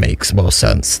kind of makes more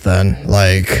sense then.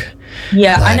 Like,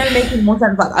 yeah, like, I know it makes more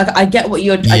sense. Like, I get what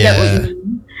you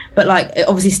mean, but, like, it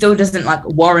obviously still doesn't, like,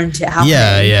 warrant it happening.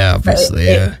 Yeah, obviously,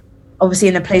 yeah. Obviously,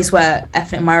 in a place where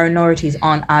ethnic minorities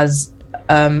aren't as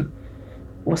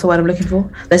what's the word I'm looking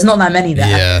for? There's not that many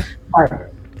there. Yeah.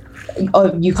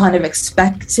 You kind of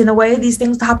expect, in a way, these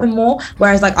things to happen more.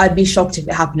 Whereas, like, I'd be shocked if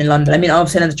it happened in London. I mean,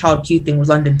 obviously, the Child Q thing was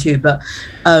London too, but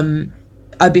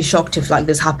I'd be shocked if, like,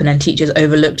 this happened and teachers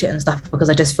overlooked it and stuff, because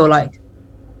I just feel like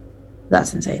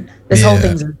that's insane. This whole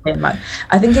thing's insane. Like,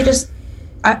 I think it just,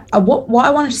 what I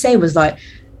wanted to say was, like,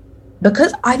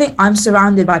 because I think I'm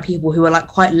surrounded by people who are, like,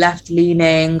 quite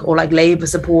left-leaning or, like, Labour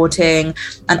supporting,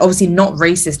 and obviously not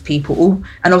racist people,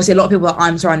 and obviously a lot of people that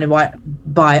I'm surrounded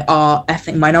by are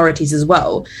ethnic minorities as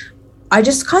well. I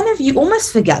just kind of, you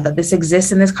almost forget that this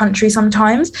exists in this country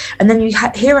sometimes, and then you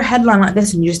hear a headline like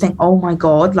this and you just think, oh my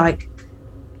God, like,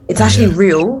 it's actually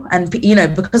real. And, you know,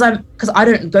 because I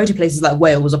don't go to places like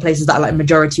Wales or places that are, like,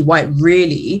 majority white,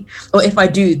 really, or if I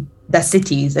do, they're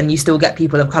cities, and you still get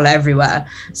people of color everywhere.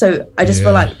 So I just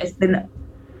feel like it's been a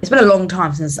long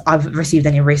time since I've received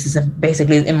any racism,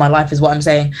 basically, in my life, is what I'm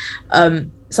saying.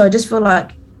 So I just feel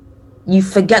like you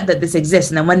forget that this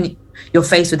exists, and then when you're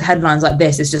faced with headlines like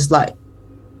this, it's just, like,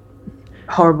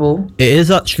 horrible. It is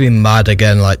actually mad,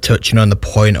 again, like, touching on the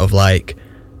point of, like,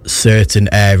 certain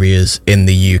areas in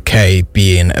the UK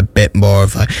being a bit more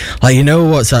of, like, you know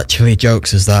what's actually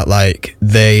jokes is that, like,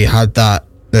 they had the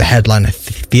headline, I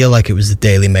feel like it was the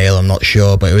Daily Mail, I'm not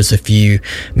sure, but it was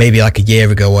maybe like a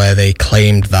year ago, where they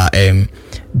claimed that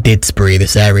Didsbury,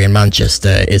 this area in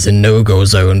Manchester, is a no-go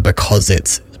zone because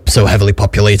it's so heavily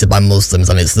populated by Muslims,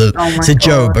 and it's a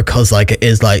joke, because, like, it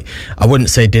is, like, I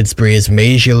wouldn't say Didsbury is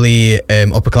majorly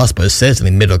upper class, but it's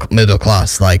certainly middle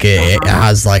class. Like, it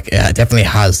has, like, it definitely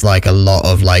has, like, a lot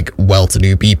of, like,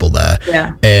 well-to-do people there.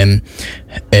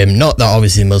 Not that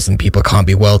obviously Muslim people can't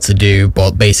be well-to-do,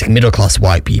 but basic middle-class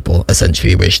white people,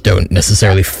 essentially, which don't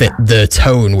necessarily fit the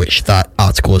tone which that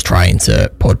article is trying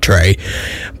to portray.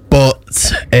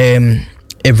 But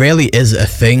it really is a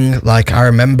thing. Like, I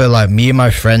remember, like, me and my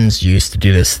friends used to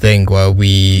do this thing where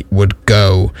we would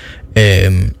go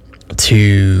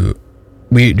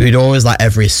we'd always, like,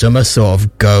 every summer sort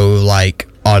of go, like,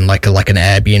 on like an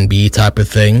Airbnb type of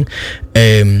thing,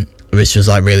 which was,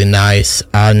 like, really nice,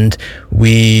 and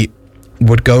we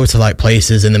would go to, like,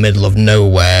 places in the middle of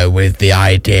nowhere with the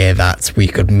idea that we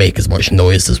could make as much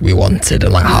noise as we wanted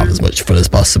and, like, have as much fun as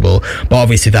possible. But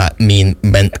obviously that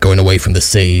meant going away from the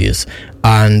cities.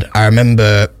 And I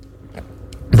remember,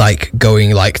 like,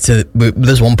 going, like,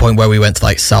 there's one point where we went to,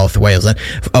 like, South Wales, and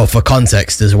for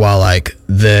context as well, like,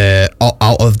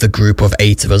 out of the group of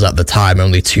 8 of us at the time,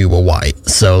 only 2 were white,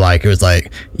 so, like, it was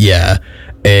like,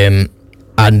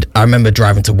 and I remember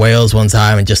driving to Wales one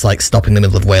time and just, like, stopping in the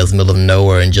middle of Wales, in the middle of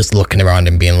nowhere, and just looking around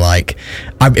and being like,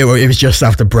 it was just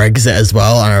after Brexit as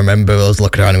well, and I remember I was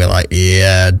looking around and being like,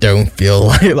 don't feel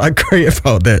like great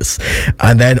about this.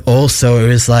 And then also it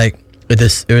was like,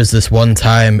 it was this one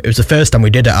time. It was the first time we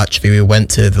did it. Actually, we went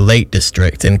to the Lake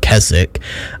District in Keswick,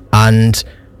 and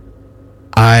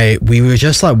we were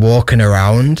just like walking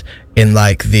around in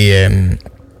like the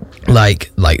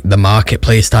like the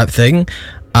marketplace type thing,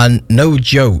 and no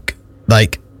joke,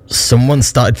 like someone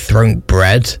started throwing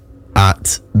bread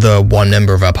at the one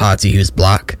member of our party who's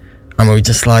black, and we were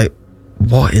just like,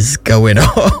 what is going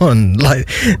on? Like,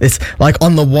 it's like,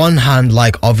 on the one hand,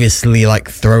 like obviously like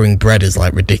throwing bread is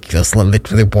like ridiculous, like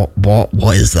literally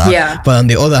what is that? Yeah. But on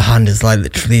the other hand, it's like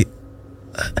literally,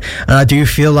 and I do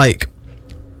feel like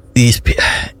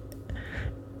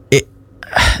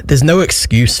there's no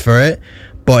excuse for it,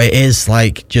 but it is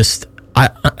like just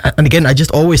and again, I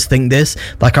just always think this,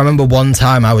 like I remember one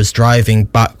time I was driving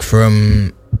back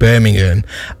from Birmingham,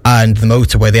 and the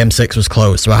motorway, the M6 was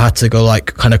closed, so I had to go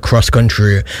like kind of cross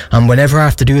country, and whenever I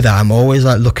have to do that, I'm always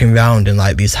like looking around in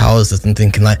like these houses and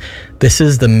thinking like, this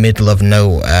is the middle of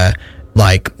nowhere,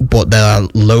 like, but there are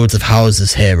loads of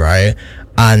houses here, right?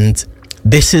 And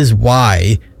this is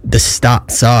why the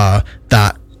stats are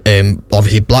that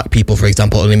obviously black people, for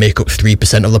example, only make up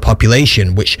 3% of the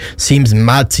population, which seems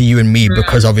mad to you and me,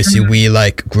 because obviously we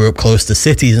like grew up close to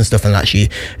cities and stuff and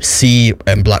actually see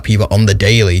black people on the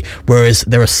daily, whereas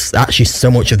there is actually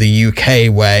so much of the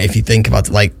UK where, if you think about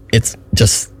it, like it's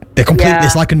just, they're completely,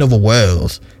 it's like another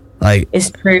world. Like, it's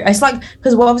true. It's like,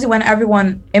 because obviously when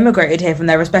everyone immigrated here from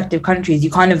their respective countries, you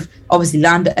kind of obviously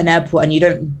land at an airport and you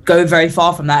don't go very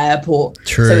far from that airport.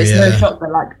 True, so it's no shock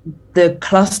that like the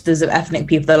clusters of ethnic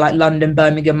people, they're like London,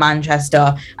 Birmingham,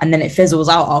 Manchester, and then it fizzles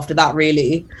out after that,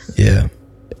 really. Yeah.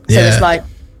 So it's like,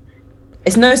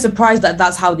 it's no surprise that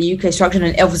that's how the UK is structured,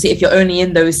 and obviously if you're only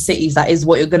in those cities, that is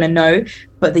what you're going to know.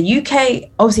 But the UK,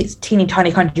 obviously it's a teeny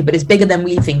tiny country, but it's bigger than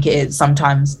we think it is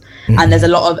sometimes. And there's a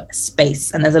lot of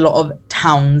space, and there's a lot of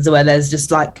towns where there's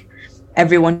just like,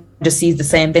 everyone just sees the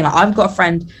same thing. Like, I've got a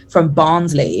friend from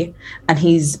Barnsley, and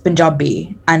he's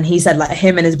Punjabi, and he said like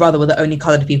him and his brother were the only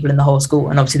coloured people in the whole school,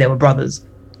 and obviously they were brothers,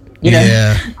 you know?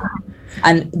 Yeah.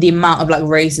 And the amount of like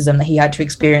racism that he had to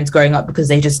experience growing up because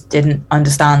they just didn't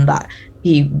understand that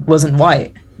he wasn't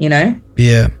white, you know?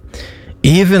 Yeah.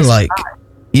 Even like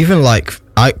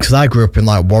because I grew up in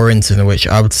like Warrington, which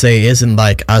I would say isn't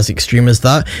like as extreme as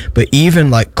that, but even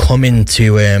like coming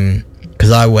to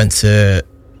because I went to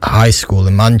high school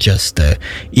in Manchester,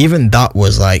 even that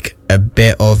was like a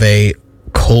bit of a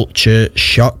culture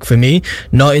shock for me,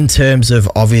 not in terms of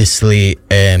obviously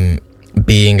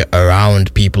being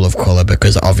around people of colour,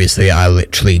 because obviously I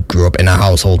literally grew up in a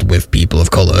household with people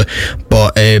of colour,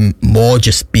 but more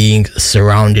just being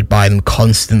surrounded by them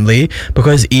constantly,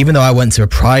 because even though I went to a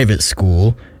private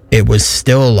school, it was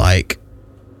still like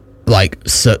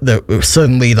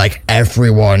suddenly like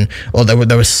everyone, or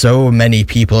there were so many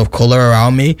people of colour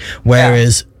around me,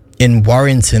 whereas in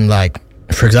Warrington, like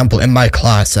for example in my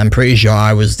class, I'm pretty sure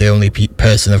I was the only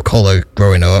person of colour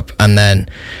growing up, and then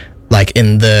like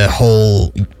in the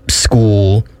whole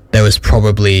school there was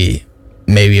probably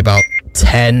maybe about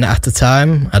 10 at a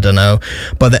time, I don't know,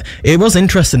 but it was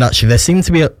interesting actually. There seemed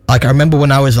to be like, I remember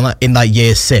when I was in like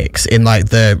year 6 in like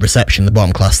the reception, the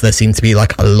bottom class, there seemed to be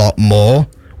like a lot more,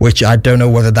 which I don't know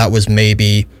whether that was,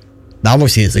 maybe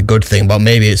obviously it's a good thing, but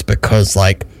maybe it's because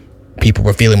like people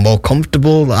were feeling more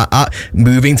comfortable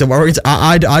moving to Warrington.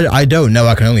 I don't know,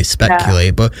 I can only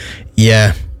speculate, but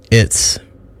yeah, it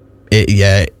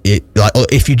like,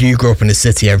 if you do grow up in a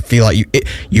city, I feel like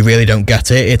you really don't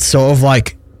get it. It's sort of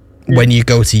like when you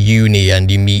go to uni and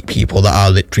you meet people that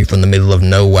are literally from the middle of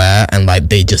nowhere, and like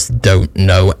they just don't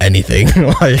know anything.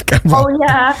 Like,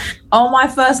 on my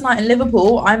first night in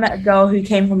Liverpool, I met a girl who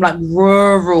came from like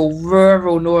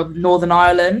rural Northern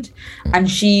Ireland,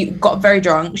 and she got very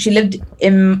drunk. She lived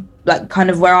in like kind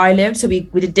of where I lived, so we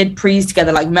did prees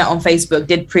together, like met on Facebook,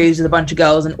 did prees with a bunch of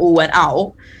girls, and all went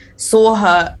out. Saw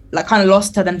her, like kind of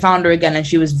lost her, then found her again, and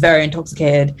she was very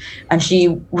intoxicated, and she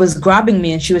was grabbing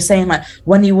me, and she was saying like,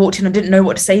 when you walked in, I didn't know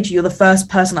what to say to you. You're the first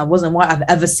person I wasn't white I've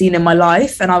ever seen in my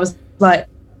life. And I was like,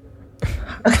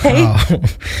 okay.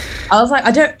 I was like,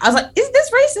 is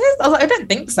this racist? I was like, I don't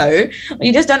think so.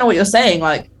 You just don't know what you're saying.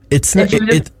 Like, it's not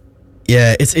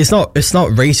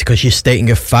racist because you're stating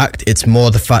a fact. It's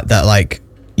more the fact that like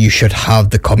you should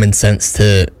have the common sense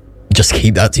to just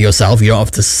keep that to yourself. You don't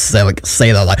have to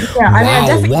say that like,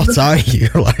 wow, what are you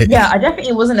like? Yeah, I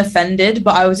definitely wasn't offended,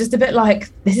 but I was just a bit like,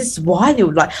 this is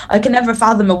wild. Like, I can never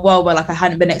fathom a world where like I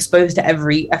hadn't been exposed to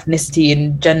every ethnicity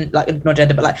and like not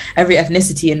gender, but like every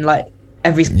ethnicity and like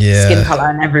every skin color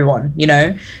and everyone, you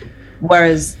know.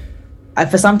 Whereas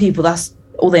for some people, that's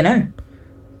all they know.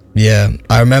 Yeah,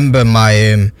 I remember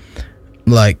my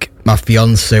like my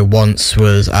fiance once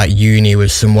was at uni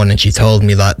with someone, and she told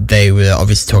me that they were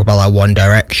obviously talking about like One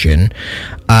Direction,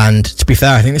 and to be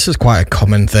fair, I think this was quite a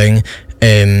common thing.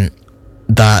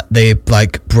 That they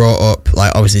like brought up,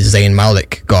 like obviously Zayn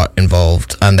Malik got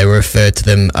involved, and they referred to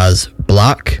them as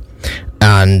black,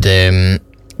 and they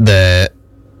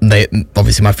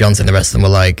obviously my fiance and the rest of them were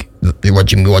like, what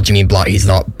do you mean black? He's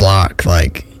not black,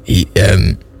 like he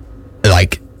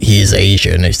he's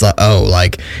Asian. It's like, oh,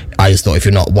 like I just thought if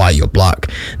you're not white you're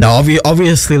black. Now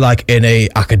obviously like in a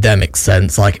academic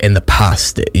sense, like in the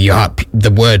past you have the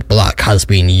word black has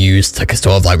been used to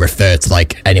sort of like refer to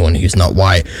like anyone who's not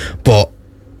white, but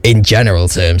in general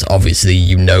terms, obviously,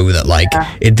 you know that like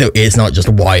it's not just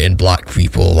white and black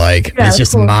people. Like it's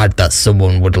just mad that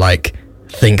someone would like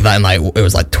think that in like it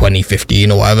was like 2015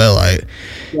 or whatever. Like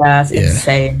it's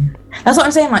insane. That's what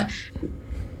I'm saying. Like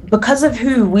because of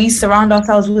who we surround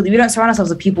ourselves with, we don't surround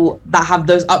ourselves with people that have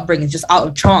those upbringings just out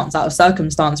of chance, out of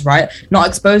circumstance, right? Not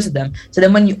exposed to them. So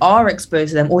then when you are exposed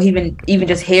to them, or even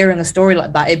just hearing a story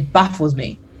like that, it baffles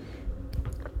me.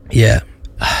 Yeah.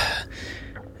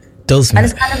 And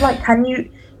it's kind of like, can you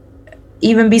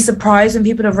even be surprised when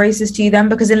people are racist to you then?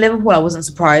 Because in Liverpool, I wasn't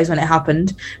surprised when it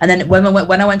happened. And then when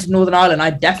I went to Northern Ireland, I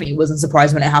definitely wasn't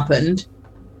surprised when it happened.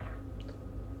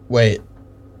 Wait,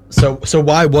 so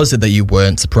why was it that you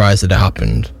weren't surprised that it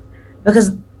happened?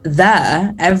 Because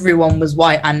there, everyone was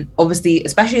white. And obviously,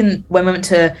 especially when we went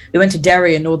to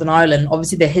Derry in Northern Ireland,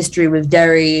 obviously the history with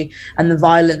Derry and the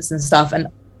violence and stuff. And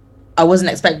I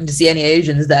wasn't expecting to see any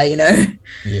Asians there, you know?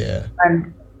 Yeah.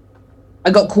 And I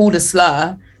got called a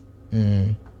slur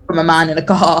from a man in a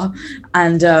car,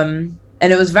 and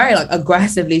it was very like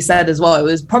aggressively said as well. It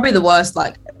was probably the worst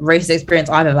like racist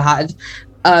experience I've ever had.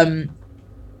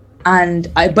 Nothing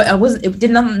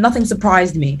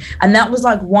surprised me, and that was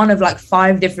like one of like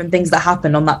 5 different things that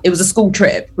happened on that. It was a school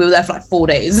trip. We were there for like 4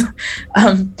 days.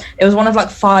 It was one of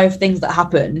like 5 things that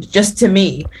happened just to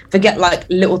me. Forget like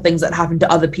little things that happened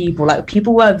to other people. Like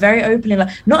people were very openly like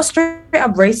not straight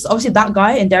up racist. Obviously that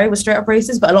guy in Derry was straight up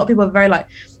racist, but a lot of people were very like,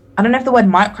 I don't know if the word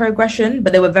microaggression,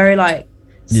 but they were very like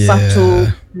subtle,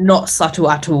 not subtle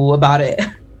at all about it.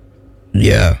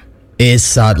 Yeah. It is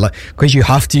sad, like, because you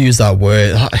have to use that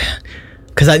word.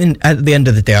 Because at the end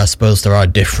of the day, I suppose there are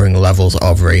differing levels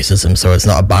of racism, so it's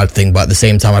not a bad thing. But at the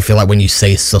same time, I feel like when you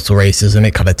say subtle racism,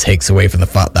 it kind of takes away from the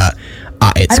fact that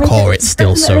at its core, it's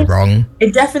still so wrong.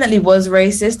 It definitely was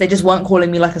racist. They just weren't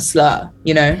calling me like a slur,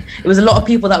 you know? It was a lot of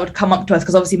people that would come up to us,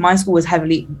 because obviously my school was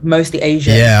mostly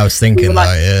Asian. Yeah, I was thinking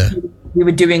We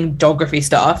were doing geography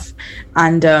stuff,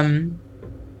 and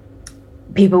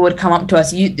people would come up to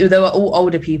us. They were all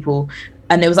older people,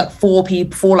 and there was like 4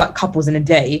 like couples in a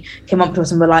day came up to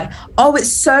us and were like, oh,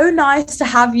 it's so nice to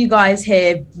have you guys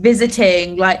here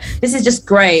visiting, like this is just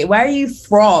great, where are you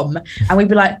from? And we'd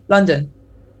be like, London.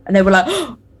 And they were like,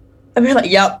 oh. And we were like,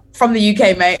 yep, from the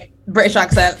UK, mate, British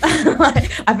accent.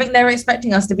 Like, I think they were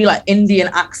expecting us to be like Indian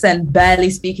accent, barely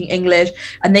speaking English.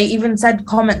 And they even said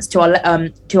comments to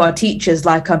our teachers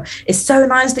like, it's so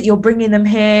nice that you're bringing them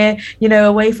here, you know,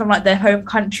 away from like their home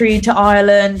country to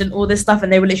Ireland and all this stuff.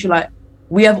 And they were literally like,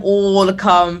 we have all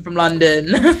come from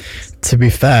London. To be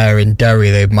fair, in Derry,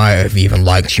 they might have even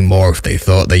liked you more if they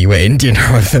thought that you were Indian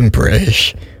rather than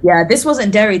British. Yeah, this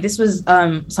wasn't Derry. This was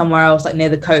somewhere else, like near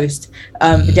the coast.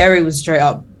 Derry was straight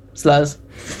up slurs.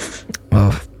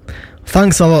 Oh,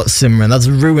 thanks a lot, Simran. That's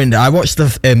ruined. I watched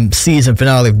the season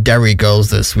finale of Derry Girls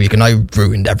this week, and I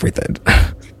ruined everything.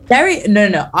 Derry?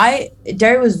 No.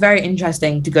 Derry was very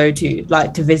interesting to go to,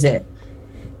 like to visit.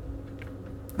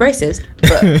 Racist,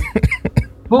 but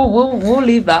we'll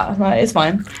leave that. Like, it's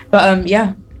fine. But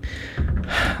yeah.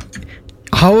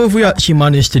 How have we actually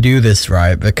managed to do this,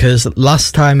 right? Because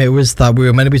last time it was that we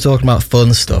were meant to be talking about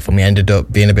fun stuff and we ended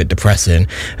up being a bit depressing,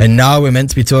 and now we're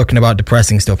meant to be talking about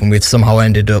depressing stuff and we've somehow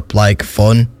ended up like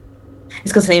fun.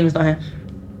 It's because Salim's not here.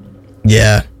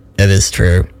 Yeah, it is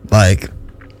true. Like,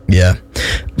 yeah.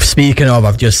 Speaking of,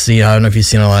 I've just seen, I don't know if you've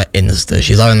seen her like Insta.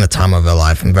 She's having the time of her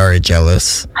life. I'm very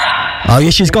jealous. Oh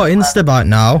yeah, she's got Insta back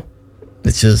now,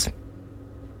 which is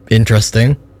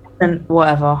interesting. And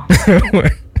whatever.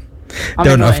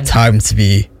 Don't have time to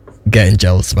be getting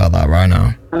jealous about that right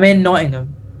now. I'm in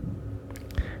Nottingham.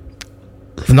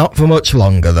 Not for much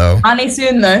longer though. Only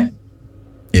soon though.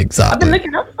 Exactly. I've been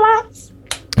looking at flats.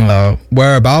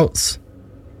 Whereabouts?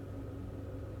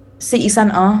 City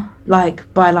centre,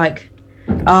 like by like,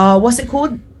 what's it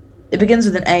called? It begins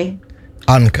with an A.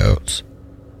 Ancoats.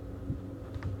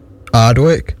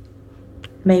 Ardwick.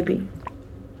 Maybe.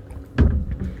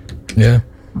 Yeah.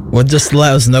 Well, just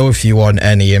let us know if you want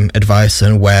any advice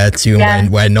on where to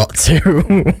and where not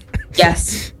to.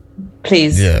 Yes,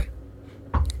 please. Yeah.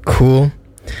 Cool.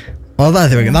 Well,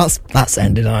 that's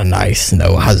ended on a nice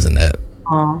note, hasn't it?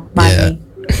 Oh, Maggie.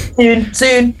 Yeah.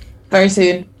 Soon. Very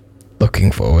soon.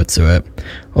 Looking forward to it.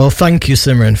 Well, thank you,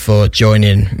 Simran, for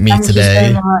joining me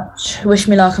today. Thank you so much. Wish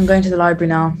me luck. I'm going to the library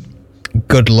now.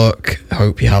 Good luck.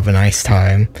 Hope you have a nice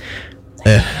time.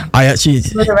 I actually...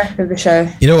 For the rest of the show.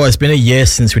 You know what? It's been a year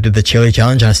since we did the chili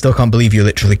challenge, and I still can't believe you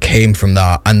literally came from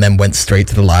that and then went straight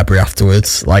to the library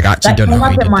afterwards. Like, I actually don't know how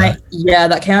you did that. Yeah,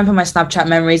 that came up in my Snapchat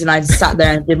memories, and I sat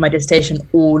there and did my dissertation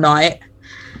all night.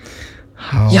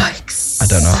 Yikes. I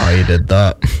don't know how you did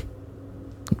that.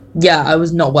 Yeah, I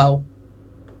was not well.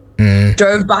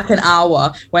 Drove back an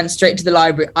hour, went straight to the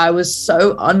library. I was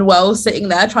so unwell sitting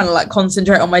there trying to like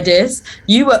concentrate on my dis.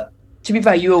 You were, to be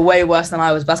fair, you were way worse than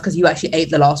I was. That's because you actually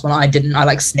ate the last one. I didn't. I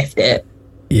like sniffed it.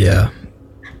 Yeah.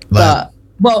 But,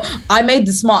 well, I made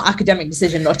the smart academic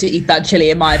decision not to eat that chili,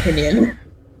 in my opinion.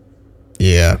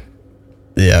 Yeah.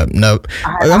 Yeah, no.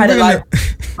 I had a life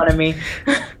in front of me.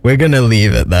 We're going to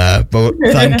leave it there. But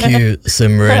thank you,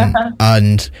 Simran.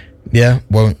 And... yeah,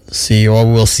 we'll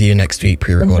see you next week,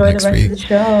 pre-record next week. Of the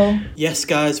show. Yes,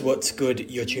 guys, what's good?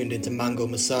 You're tuned into Mango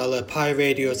Masala, Pyar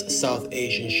Radio's South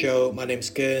Asian show. My name's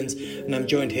Gurns, and I'm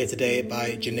joined here today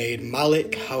by Junaid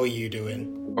Malik. How are you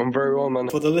doing? I'm very well, man.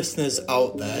 For the listeners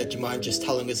out there, do you mind just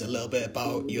telling us a little bit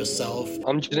about yourself?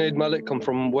 I'm Junaid Malik. I'm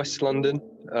from West London.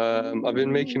 I've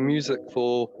been making music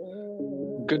for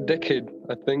a good decade,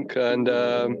 I think, and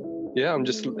yeah, I'm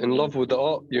just in love with the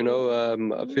art, you know.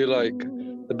 I feel like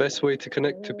the best way to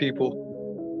connect to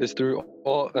people is through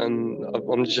art, and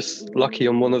I'm just lucky.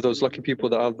 I'm one of those lucky people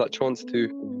that have that chance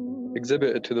to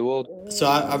exhibit it to the world. So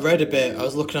I read a bit, I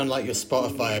was looking on like your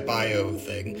Spotify bio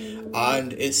thing,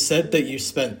 and it said that you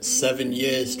spent 7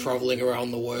 years traveling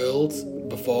around the world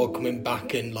before coming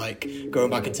back and like going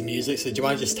back into music. So do you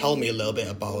mind just telling me a little bit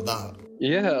about that?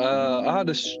 Yeah, I had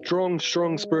a strong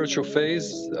spiritual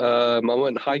phase. I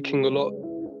went hiking a lot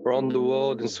around the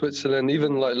world, in Switzerland,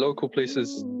 even like local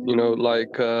places, you know,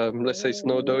 like let's say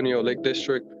Snowdonia or Lake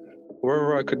District,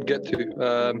 wherever I could get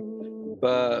to.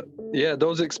 But yeah,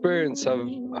 those experiences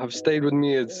have stayed with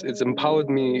me. It's empowered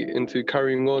me into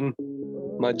carrying on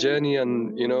my journey,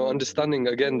 and you know, understanding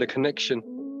again the connection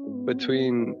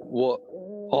between what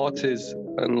art is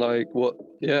and like what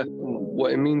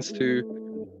it means to,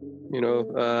 you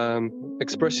know,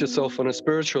 express yourself on a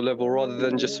spiritual level rather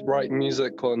than just write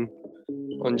music on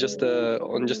just a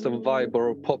vibe or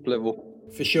a pop level.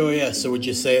 For sure, yeah. So would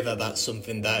you say that that's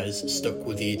something that has stuck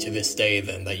with you to this day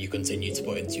then, that you continue to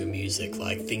put into your music,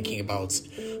 like thinking about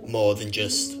more than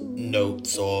just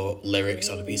notes or lyrics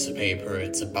on a piece of paper?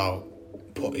 It's about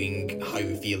putting how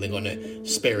you're feeling on a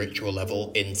spiritual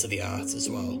level into the art as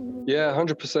well. Yeah,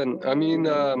 100%. I mean,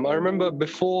 I remember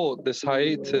before this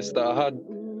hiatus that I had,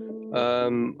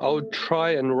 I would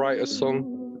try and write a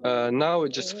song. Now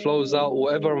it just flows out.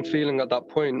 Whatever I'm feeling at that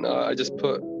point, I just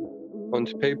put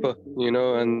onto paper, you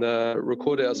know, and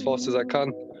record it as fast as I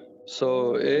can.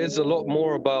 So it is a lot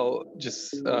more about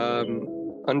just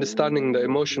understanding the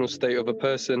emotional state of a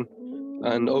person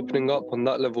and opening up on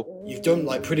that level. You've done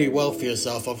like pretty well for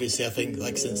yourself, obviously. I think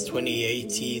like since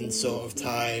 2018 sort of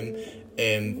time,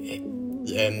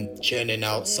 churning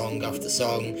out song after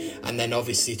song, and then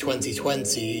obviously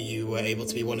 2020 you were able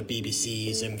to be one of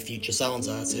BBC's Future Sounds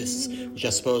artists, which I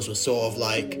suppose was sort of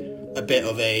like a bit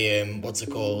of a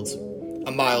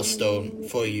a milestone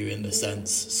for you in a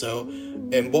sense. So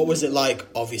what was it like?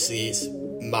 Obviously it's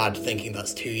mad thinking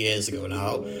that's 2 years ago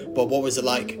now, but what was it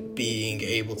like being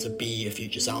able to be a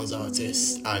Future Sounds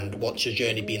artist, and what's your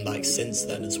journey been like since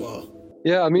then as well?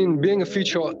 Yeah, I mean, being a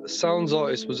Future Sounds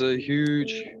artist was a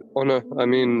huge honor. I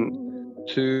mean,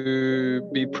 to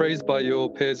be praised by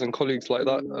your peers and colleagues like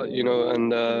that, you know,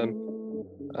 and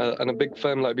a big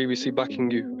firm like BBC backing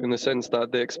you in the sense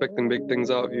that they're expecting big things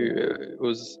out of you, it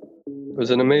was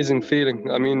an amazing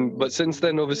feeling. I mean, but since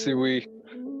then, obviously, we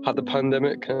had the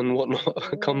pandemic and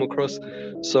whatnot come across.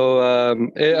 So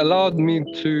it allowed me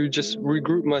to just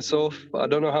regroup myself. I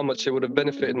don't know how much it would have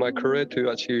benefited my career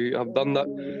to actually have done that.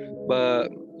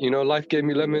 But, you know, life gave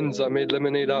me lemons. I made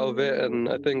lemonade out of it. And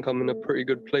I think I'm in a pretty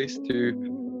good place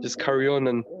to just carry on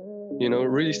and, you know,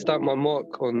 really stamp my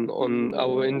mark on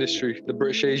our industry, the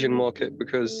British Asian market,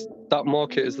 because that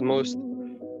market is the most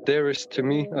dearest to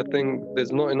me. I think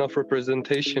there's not enough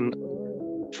representation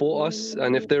for us,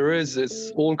 and if there is, it's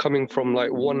all coming from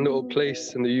like one little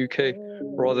place in the UK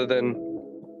rather than,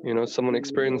 you know, someone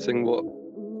experiencing what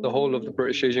the whole of the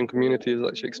British Asian community is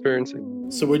actually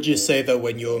experiencing. So would you say that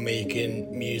when you're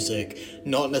making music,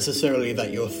 not necessarily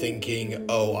that you're thinking,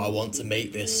 oh, I want to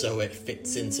make this so it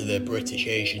fits into the British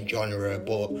Asian genre,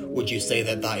 but would you say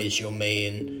that that is your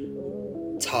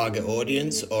main target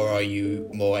audience, or are you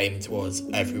more aiming towards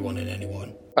everyone and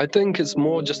anyone? I think it's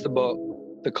more just about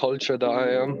the culture that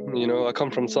I am. You know, I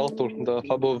come from Southall, the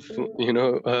hub of, you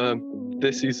know,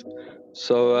 thissies.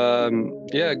 So,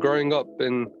 yeah, growing up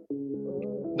in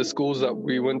the schools that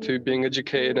we went to, being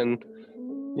educated, and,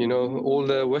 you know, all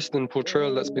the Western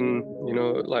portrayal that's been, you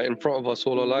know, like in front of us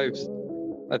all our lives.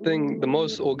 I think the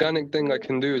most organic thing I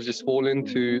can do is just fall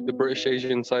into the British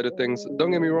Asian side of things.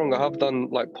 Don't get me wrong, I have done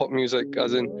like pop music,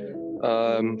 as in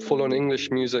full-on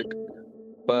English music,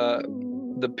 but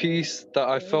the peace that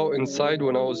I felt inside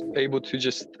when I was able to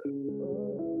just,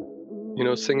 you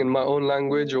know, sing in my own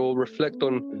language or reflect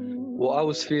on what I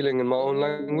was feeling in my own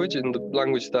language, in the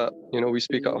language that, you know, we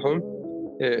speak at home,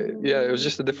 it was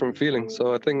just a different feeling.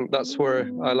 So I think that's where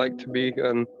I like to be,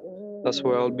 and that's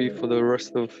where I'll be for the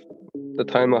rest of the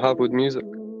time I have with music.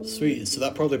 Sweet. So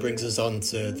that probably brings us on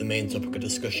to the main topic of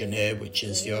discussion here, which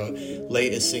is your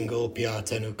latest single, Pyar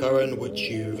Tenu Karan, which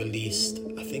you released,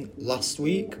 I think, last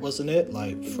week, wasn't it?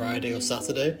 Like Friday or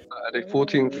Saturday? The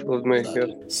 14th of May,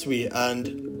 yeah. Sweet.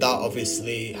 And that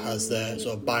obviously has the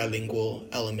sort of bilingual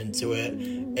element to it.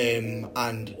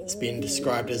 And it's been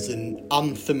described as an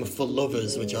anthem for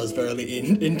lovers, which I was very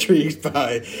intrigued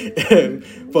by.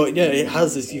 But yeah, it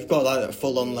has this, you've got like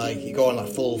full on, like, you go on like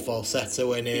full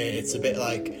falsetto in it. It's a bit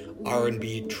like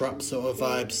R&B trap sort of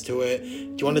vibes to it.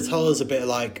 Do you want to tell us a bit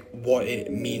like what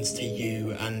it means to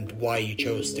you and why you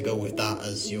chose to go with that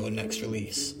as your next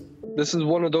release? This is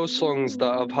one of those songs that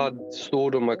I've had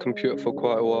stored on my computer for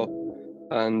quite a while.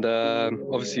 And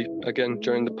obviously, again,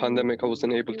 during the pandemic, I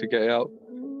wasn't able to get it out.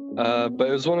 But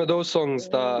it was one of those songs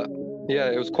that, yeah,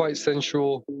 it was quite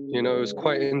sensual, you know, it was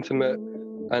quite intimate.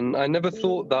 And I never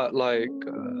thought that, like,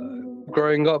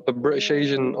 growing up, a British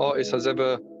Asian artist has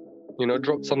ever, you know,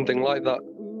 dropped something like that.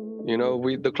 You know,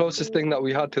 the closest thing that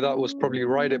we had to that was probably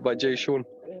Ride It by Jay Sean,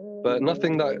 but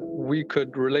nothing that we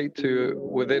could relate to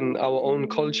within our own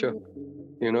culture,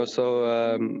 you know.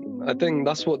 So I think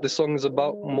that's what this song is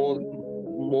about,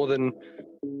 more than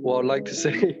what I'd like to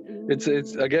say. It's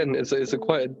a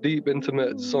quite a deep,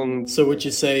 intimate song. So would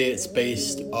you say it's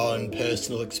based on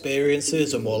personal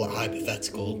experiences or more like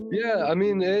hypothetical? Yeah, I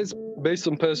mean, it is based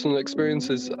on personal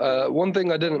experiences. One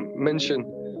thing I didn't mention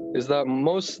is that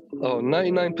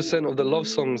 99% of the love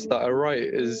songs that I write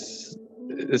is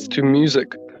to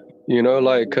music. You know,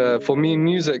 like for me,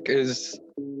 music is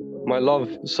my love.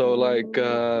 So like,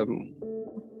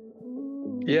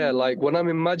 yeah, like when I'm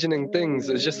imagining things,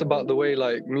 it's just about the way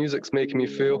like music's making me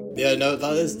feel. Yeah, no,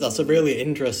 that's a really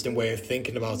interesting way of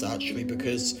thinking about it, actually,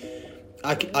 because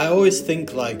I always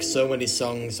think like so many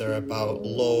songs are about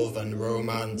love and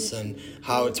romance, and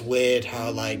how it's weird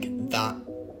how like that,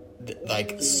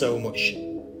 like so much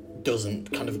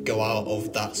doesn't kind of go out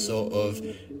of that sort of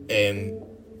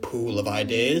pool of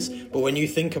ideas. But when you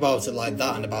think about it like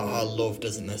that, and about how love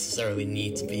doesn't necessarily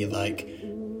need to be like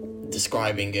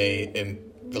describing a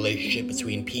relationship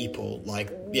between people, like,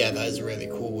 yeah, that is a really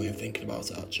cool way of thinking about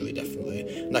it, actually, definitely.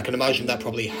 And I can imagine that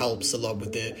probably helps a lot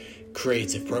with the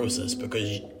creative process,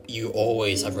 because you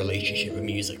always have a relationship with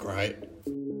music, right?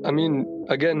 I mean,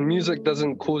 again, music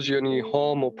doesn't cause you any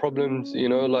harm or problems, you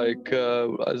know, like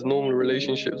as normal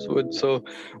relationships would. So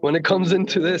when it comes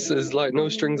into this, it's like no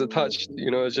strings attached, you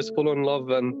know, it's just full on love.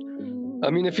 And I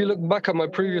mean, if you look back at my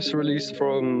previous release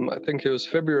from, I think it was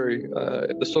February,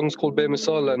 the song's called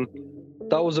Bemisal, and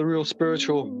that was a real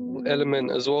spiritual element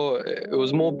as well. It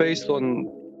was more based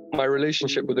on my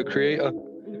relationship with the creator,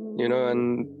 you know,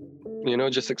 and, you know,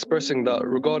 just expressing that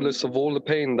regardless of all the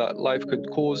pain that life could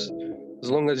cause, as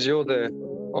long as you're there,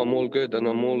 I'm all good, and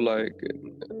I'm all like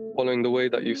following the way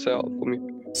that you set out for me.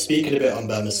 Speaking a bit on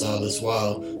Bemisal as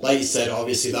well, like you said,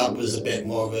 obviously that was a bit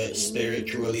more of a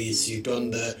spiritual release. You've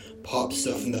done the pop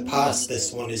stuff in the past.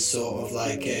 This one is sort of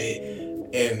like a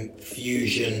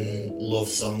fusion love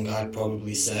song, I'd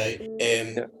probably say.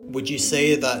 Yeah. Would you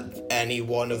say that any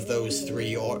one of those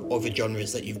three or other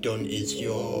genres that you've done is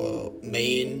your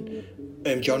main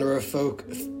genre of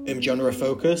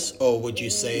focus, or would you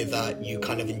say that you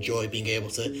kind of enjoy being able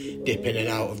to dip in and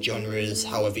out of genres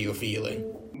however you're feeling?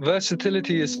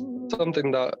 Versatility is something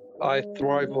that I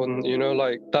thrive on, you know,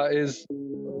 like that is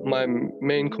my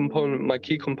main component, my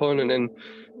key component in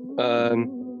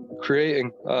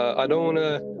creating. I don't want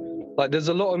to, like, there's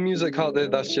a lot of music out there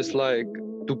that's just like,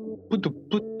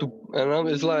 and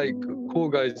it's like, cool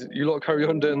guys, you lot carry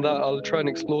on doing that, I'll try and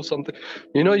explore something.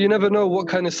 You know, you never know what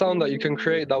kind of sound that you can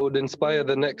create that would inspire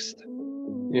the next,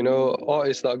 you know,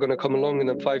 artists that are going to come along in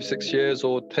the 5-6 years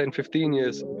or 10-15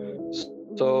 years.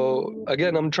 So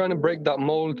again, I'm trying to break that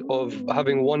mold of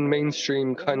having one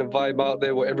mainstream kind of vibe out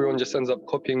there where everyone just ends up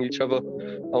copying each other.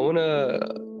 I want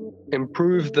to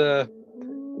improve the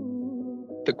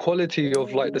quality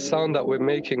of like the sound that we're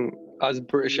making as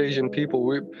British Asian people.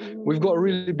 We've got a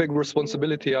really big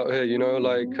responsibility out here, you know,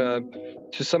 like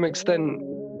to some extent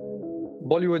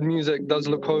Bollywood music does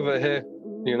look over here,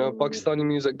 you know, Pakistani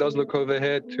music does look over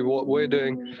here to what we're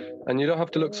doing, and you don't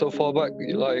have to look so far back.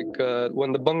 Like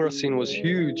when the Bhangra scene was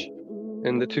huge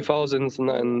in the 2000s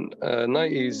and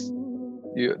 90s,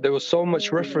 there was so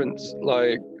much reference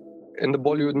like in the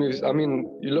Bollywood music. I mean,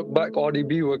 you look back,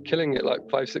 RDB were killing it like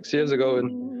 5-6 years ago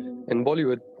in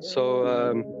Bollywood.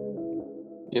 So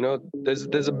you know,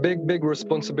 there's a big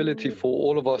responsibility for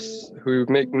all of us who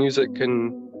make music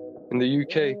in the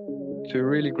UK to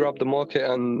really grab the market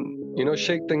and, you know,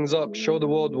 shake things up, show the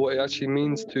world what it actually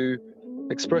means to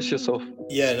express yourself.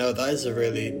 Yeah, no, that is a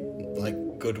really like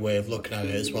good way of looking at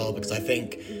it as well, because I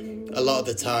think a lot of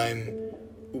the time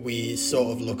we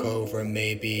sort of look over and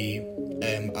maybe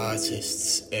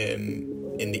artists in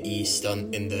the East,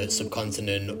 in the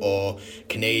subcontinent, or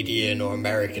Canadian or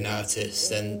American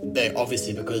artists, and they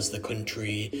obviously, because the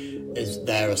country is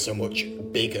there are so much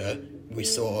bigger, we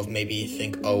sort of maybe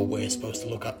think, oh, we're supposed to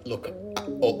look up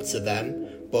to them.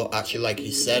 But actually, like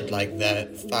you said, like the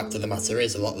fact of the matter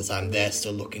is, a lot of the time they're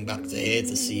still looking back to here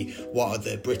to see what are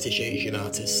the British Asian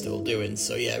artists still doing.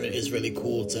 So yeah, it is really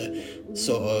cool to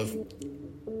sort of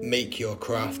make your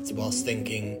craft whilst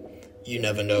thinking you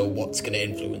never know what's going to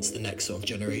influence the next sort of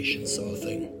generation, sort of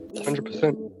thing.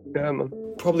 100%. Yeah, man.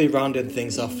 Probably rounding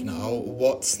things off now,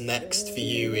 what's next for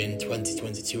you in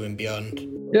 2022 and beyond?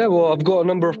 Yeah, well, I've got a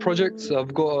number of projects.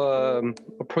 I've got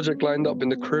a project lined up in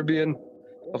the Caribbean.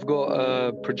 I've got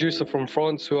a producer from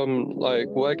France who I'm like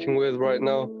working with right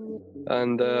now.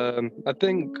 And I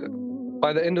think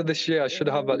by the end of this year, I should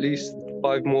have at least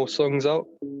 5 more songs out,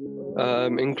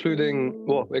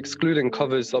 excluding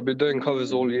covers. I'll be doing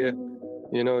covers all year,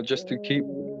 you know, just to keep,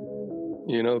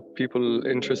 you know, people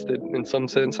interested in some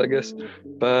sense, I guess.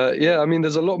 But yeah, I mean,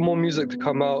 there's a lot more music to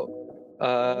come out.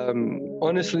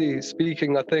 Honestly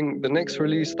speaking, I think the next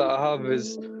release that I have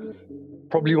is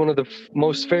probably one of the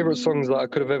most favorite songs that I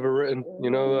could have ever written, you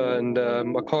know, and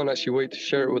I can't actually wait to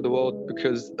share it with the world,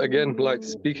 because again, like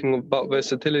speaking about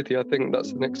versatility, I think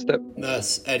that's the next step.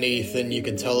 That's anything you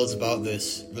can tell us about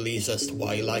this release as to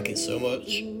why you like it so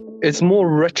much? It's more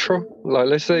retro, like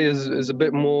let's say is a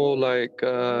bit more like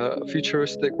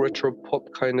futuristic retro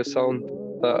pop kind of sound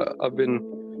that I've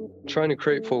been trying to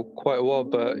create for quite a while,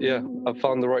 but yeah, I've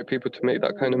found the right people to make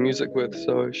that kind of music with,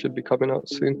 so it should be coming out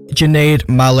soon. Junaid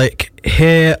Malik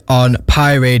here on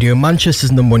Pi Radio,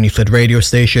 Manchester's #1 youth-led radio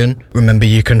station. Remember,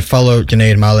 you can follow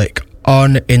Junaid Malik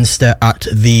on Insta at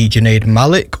the Junaid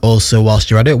Malik. Also, whilst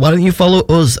you're at it, why don't you follow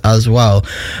us as well?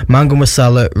 Mango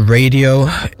Masala Radio.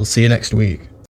 We'll see you next week.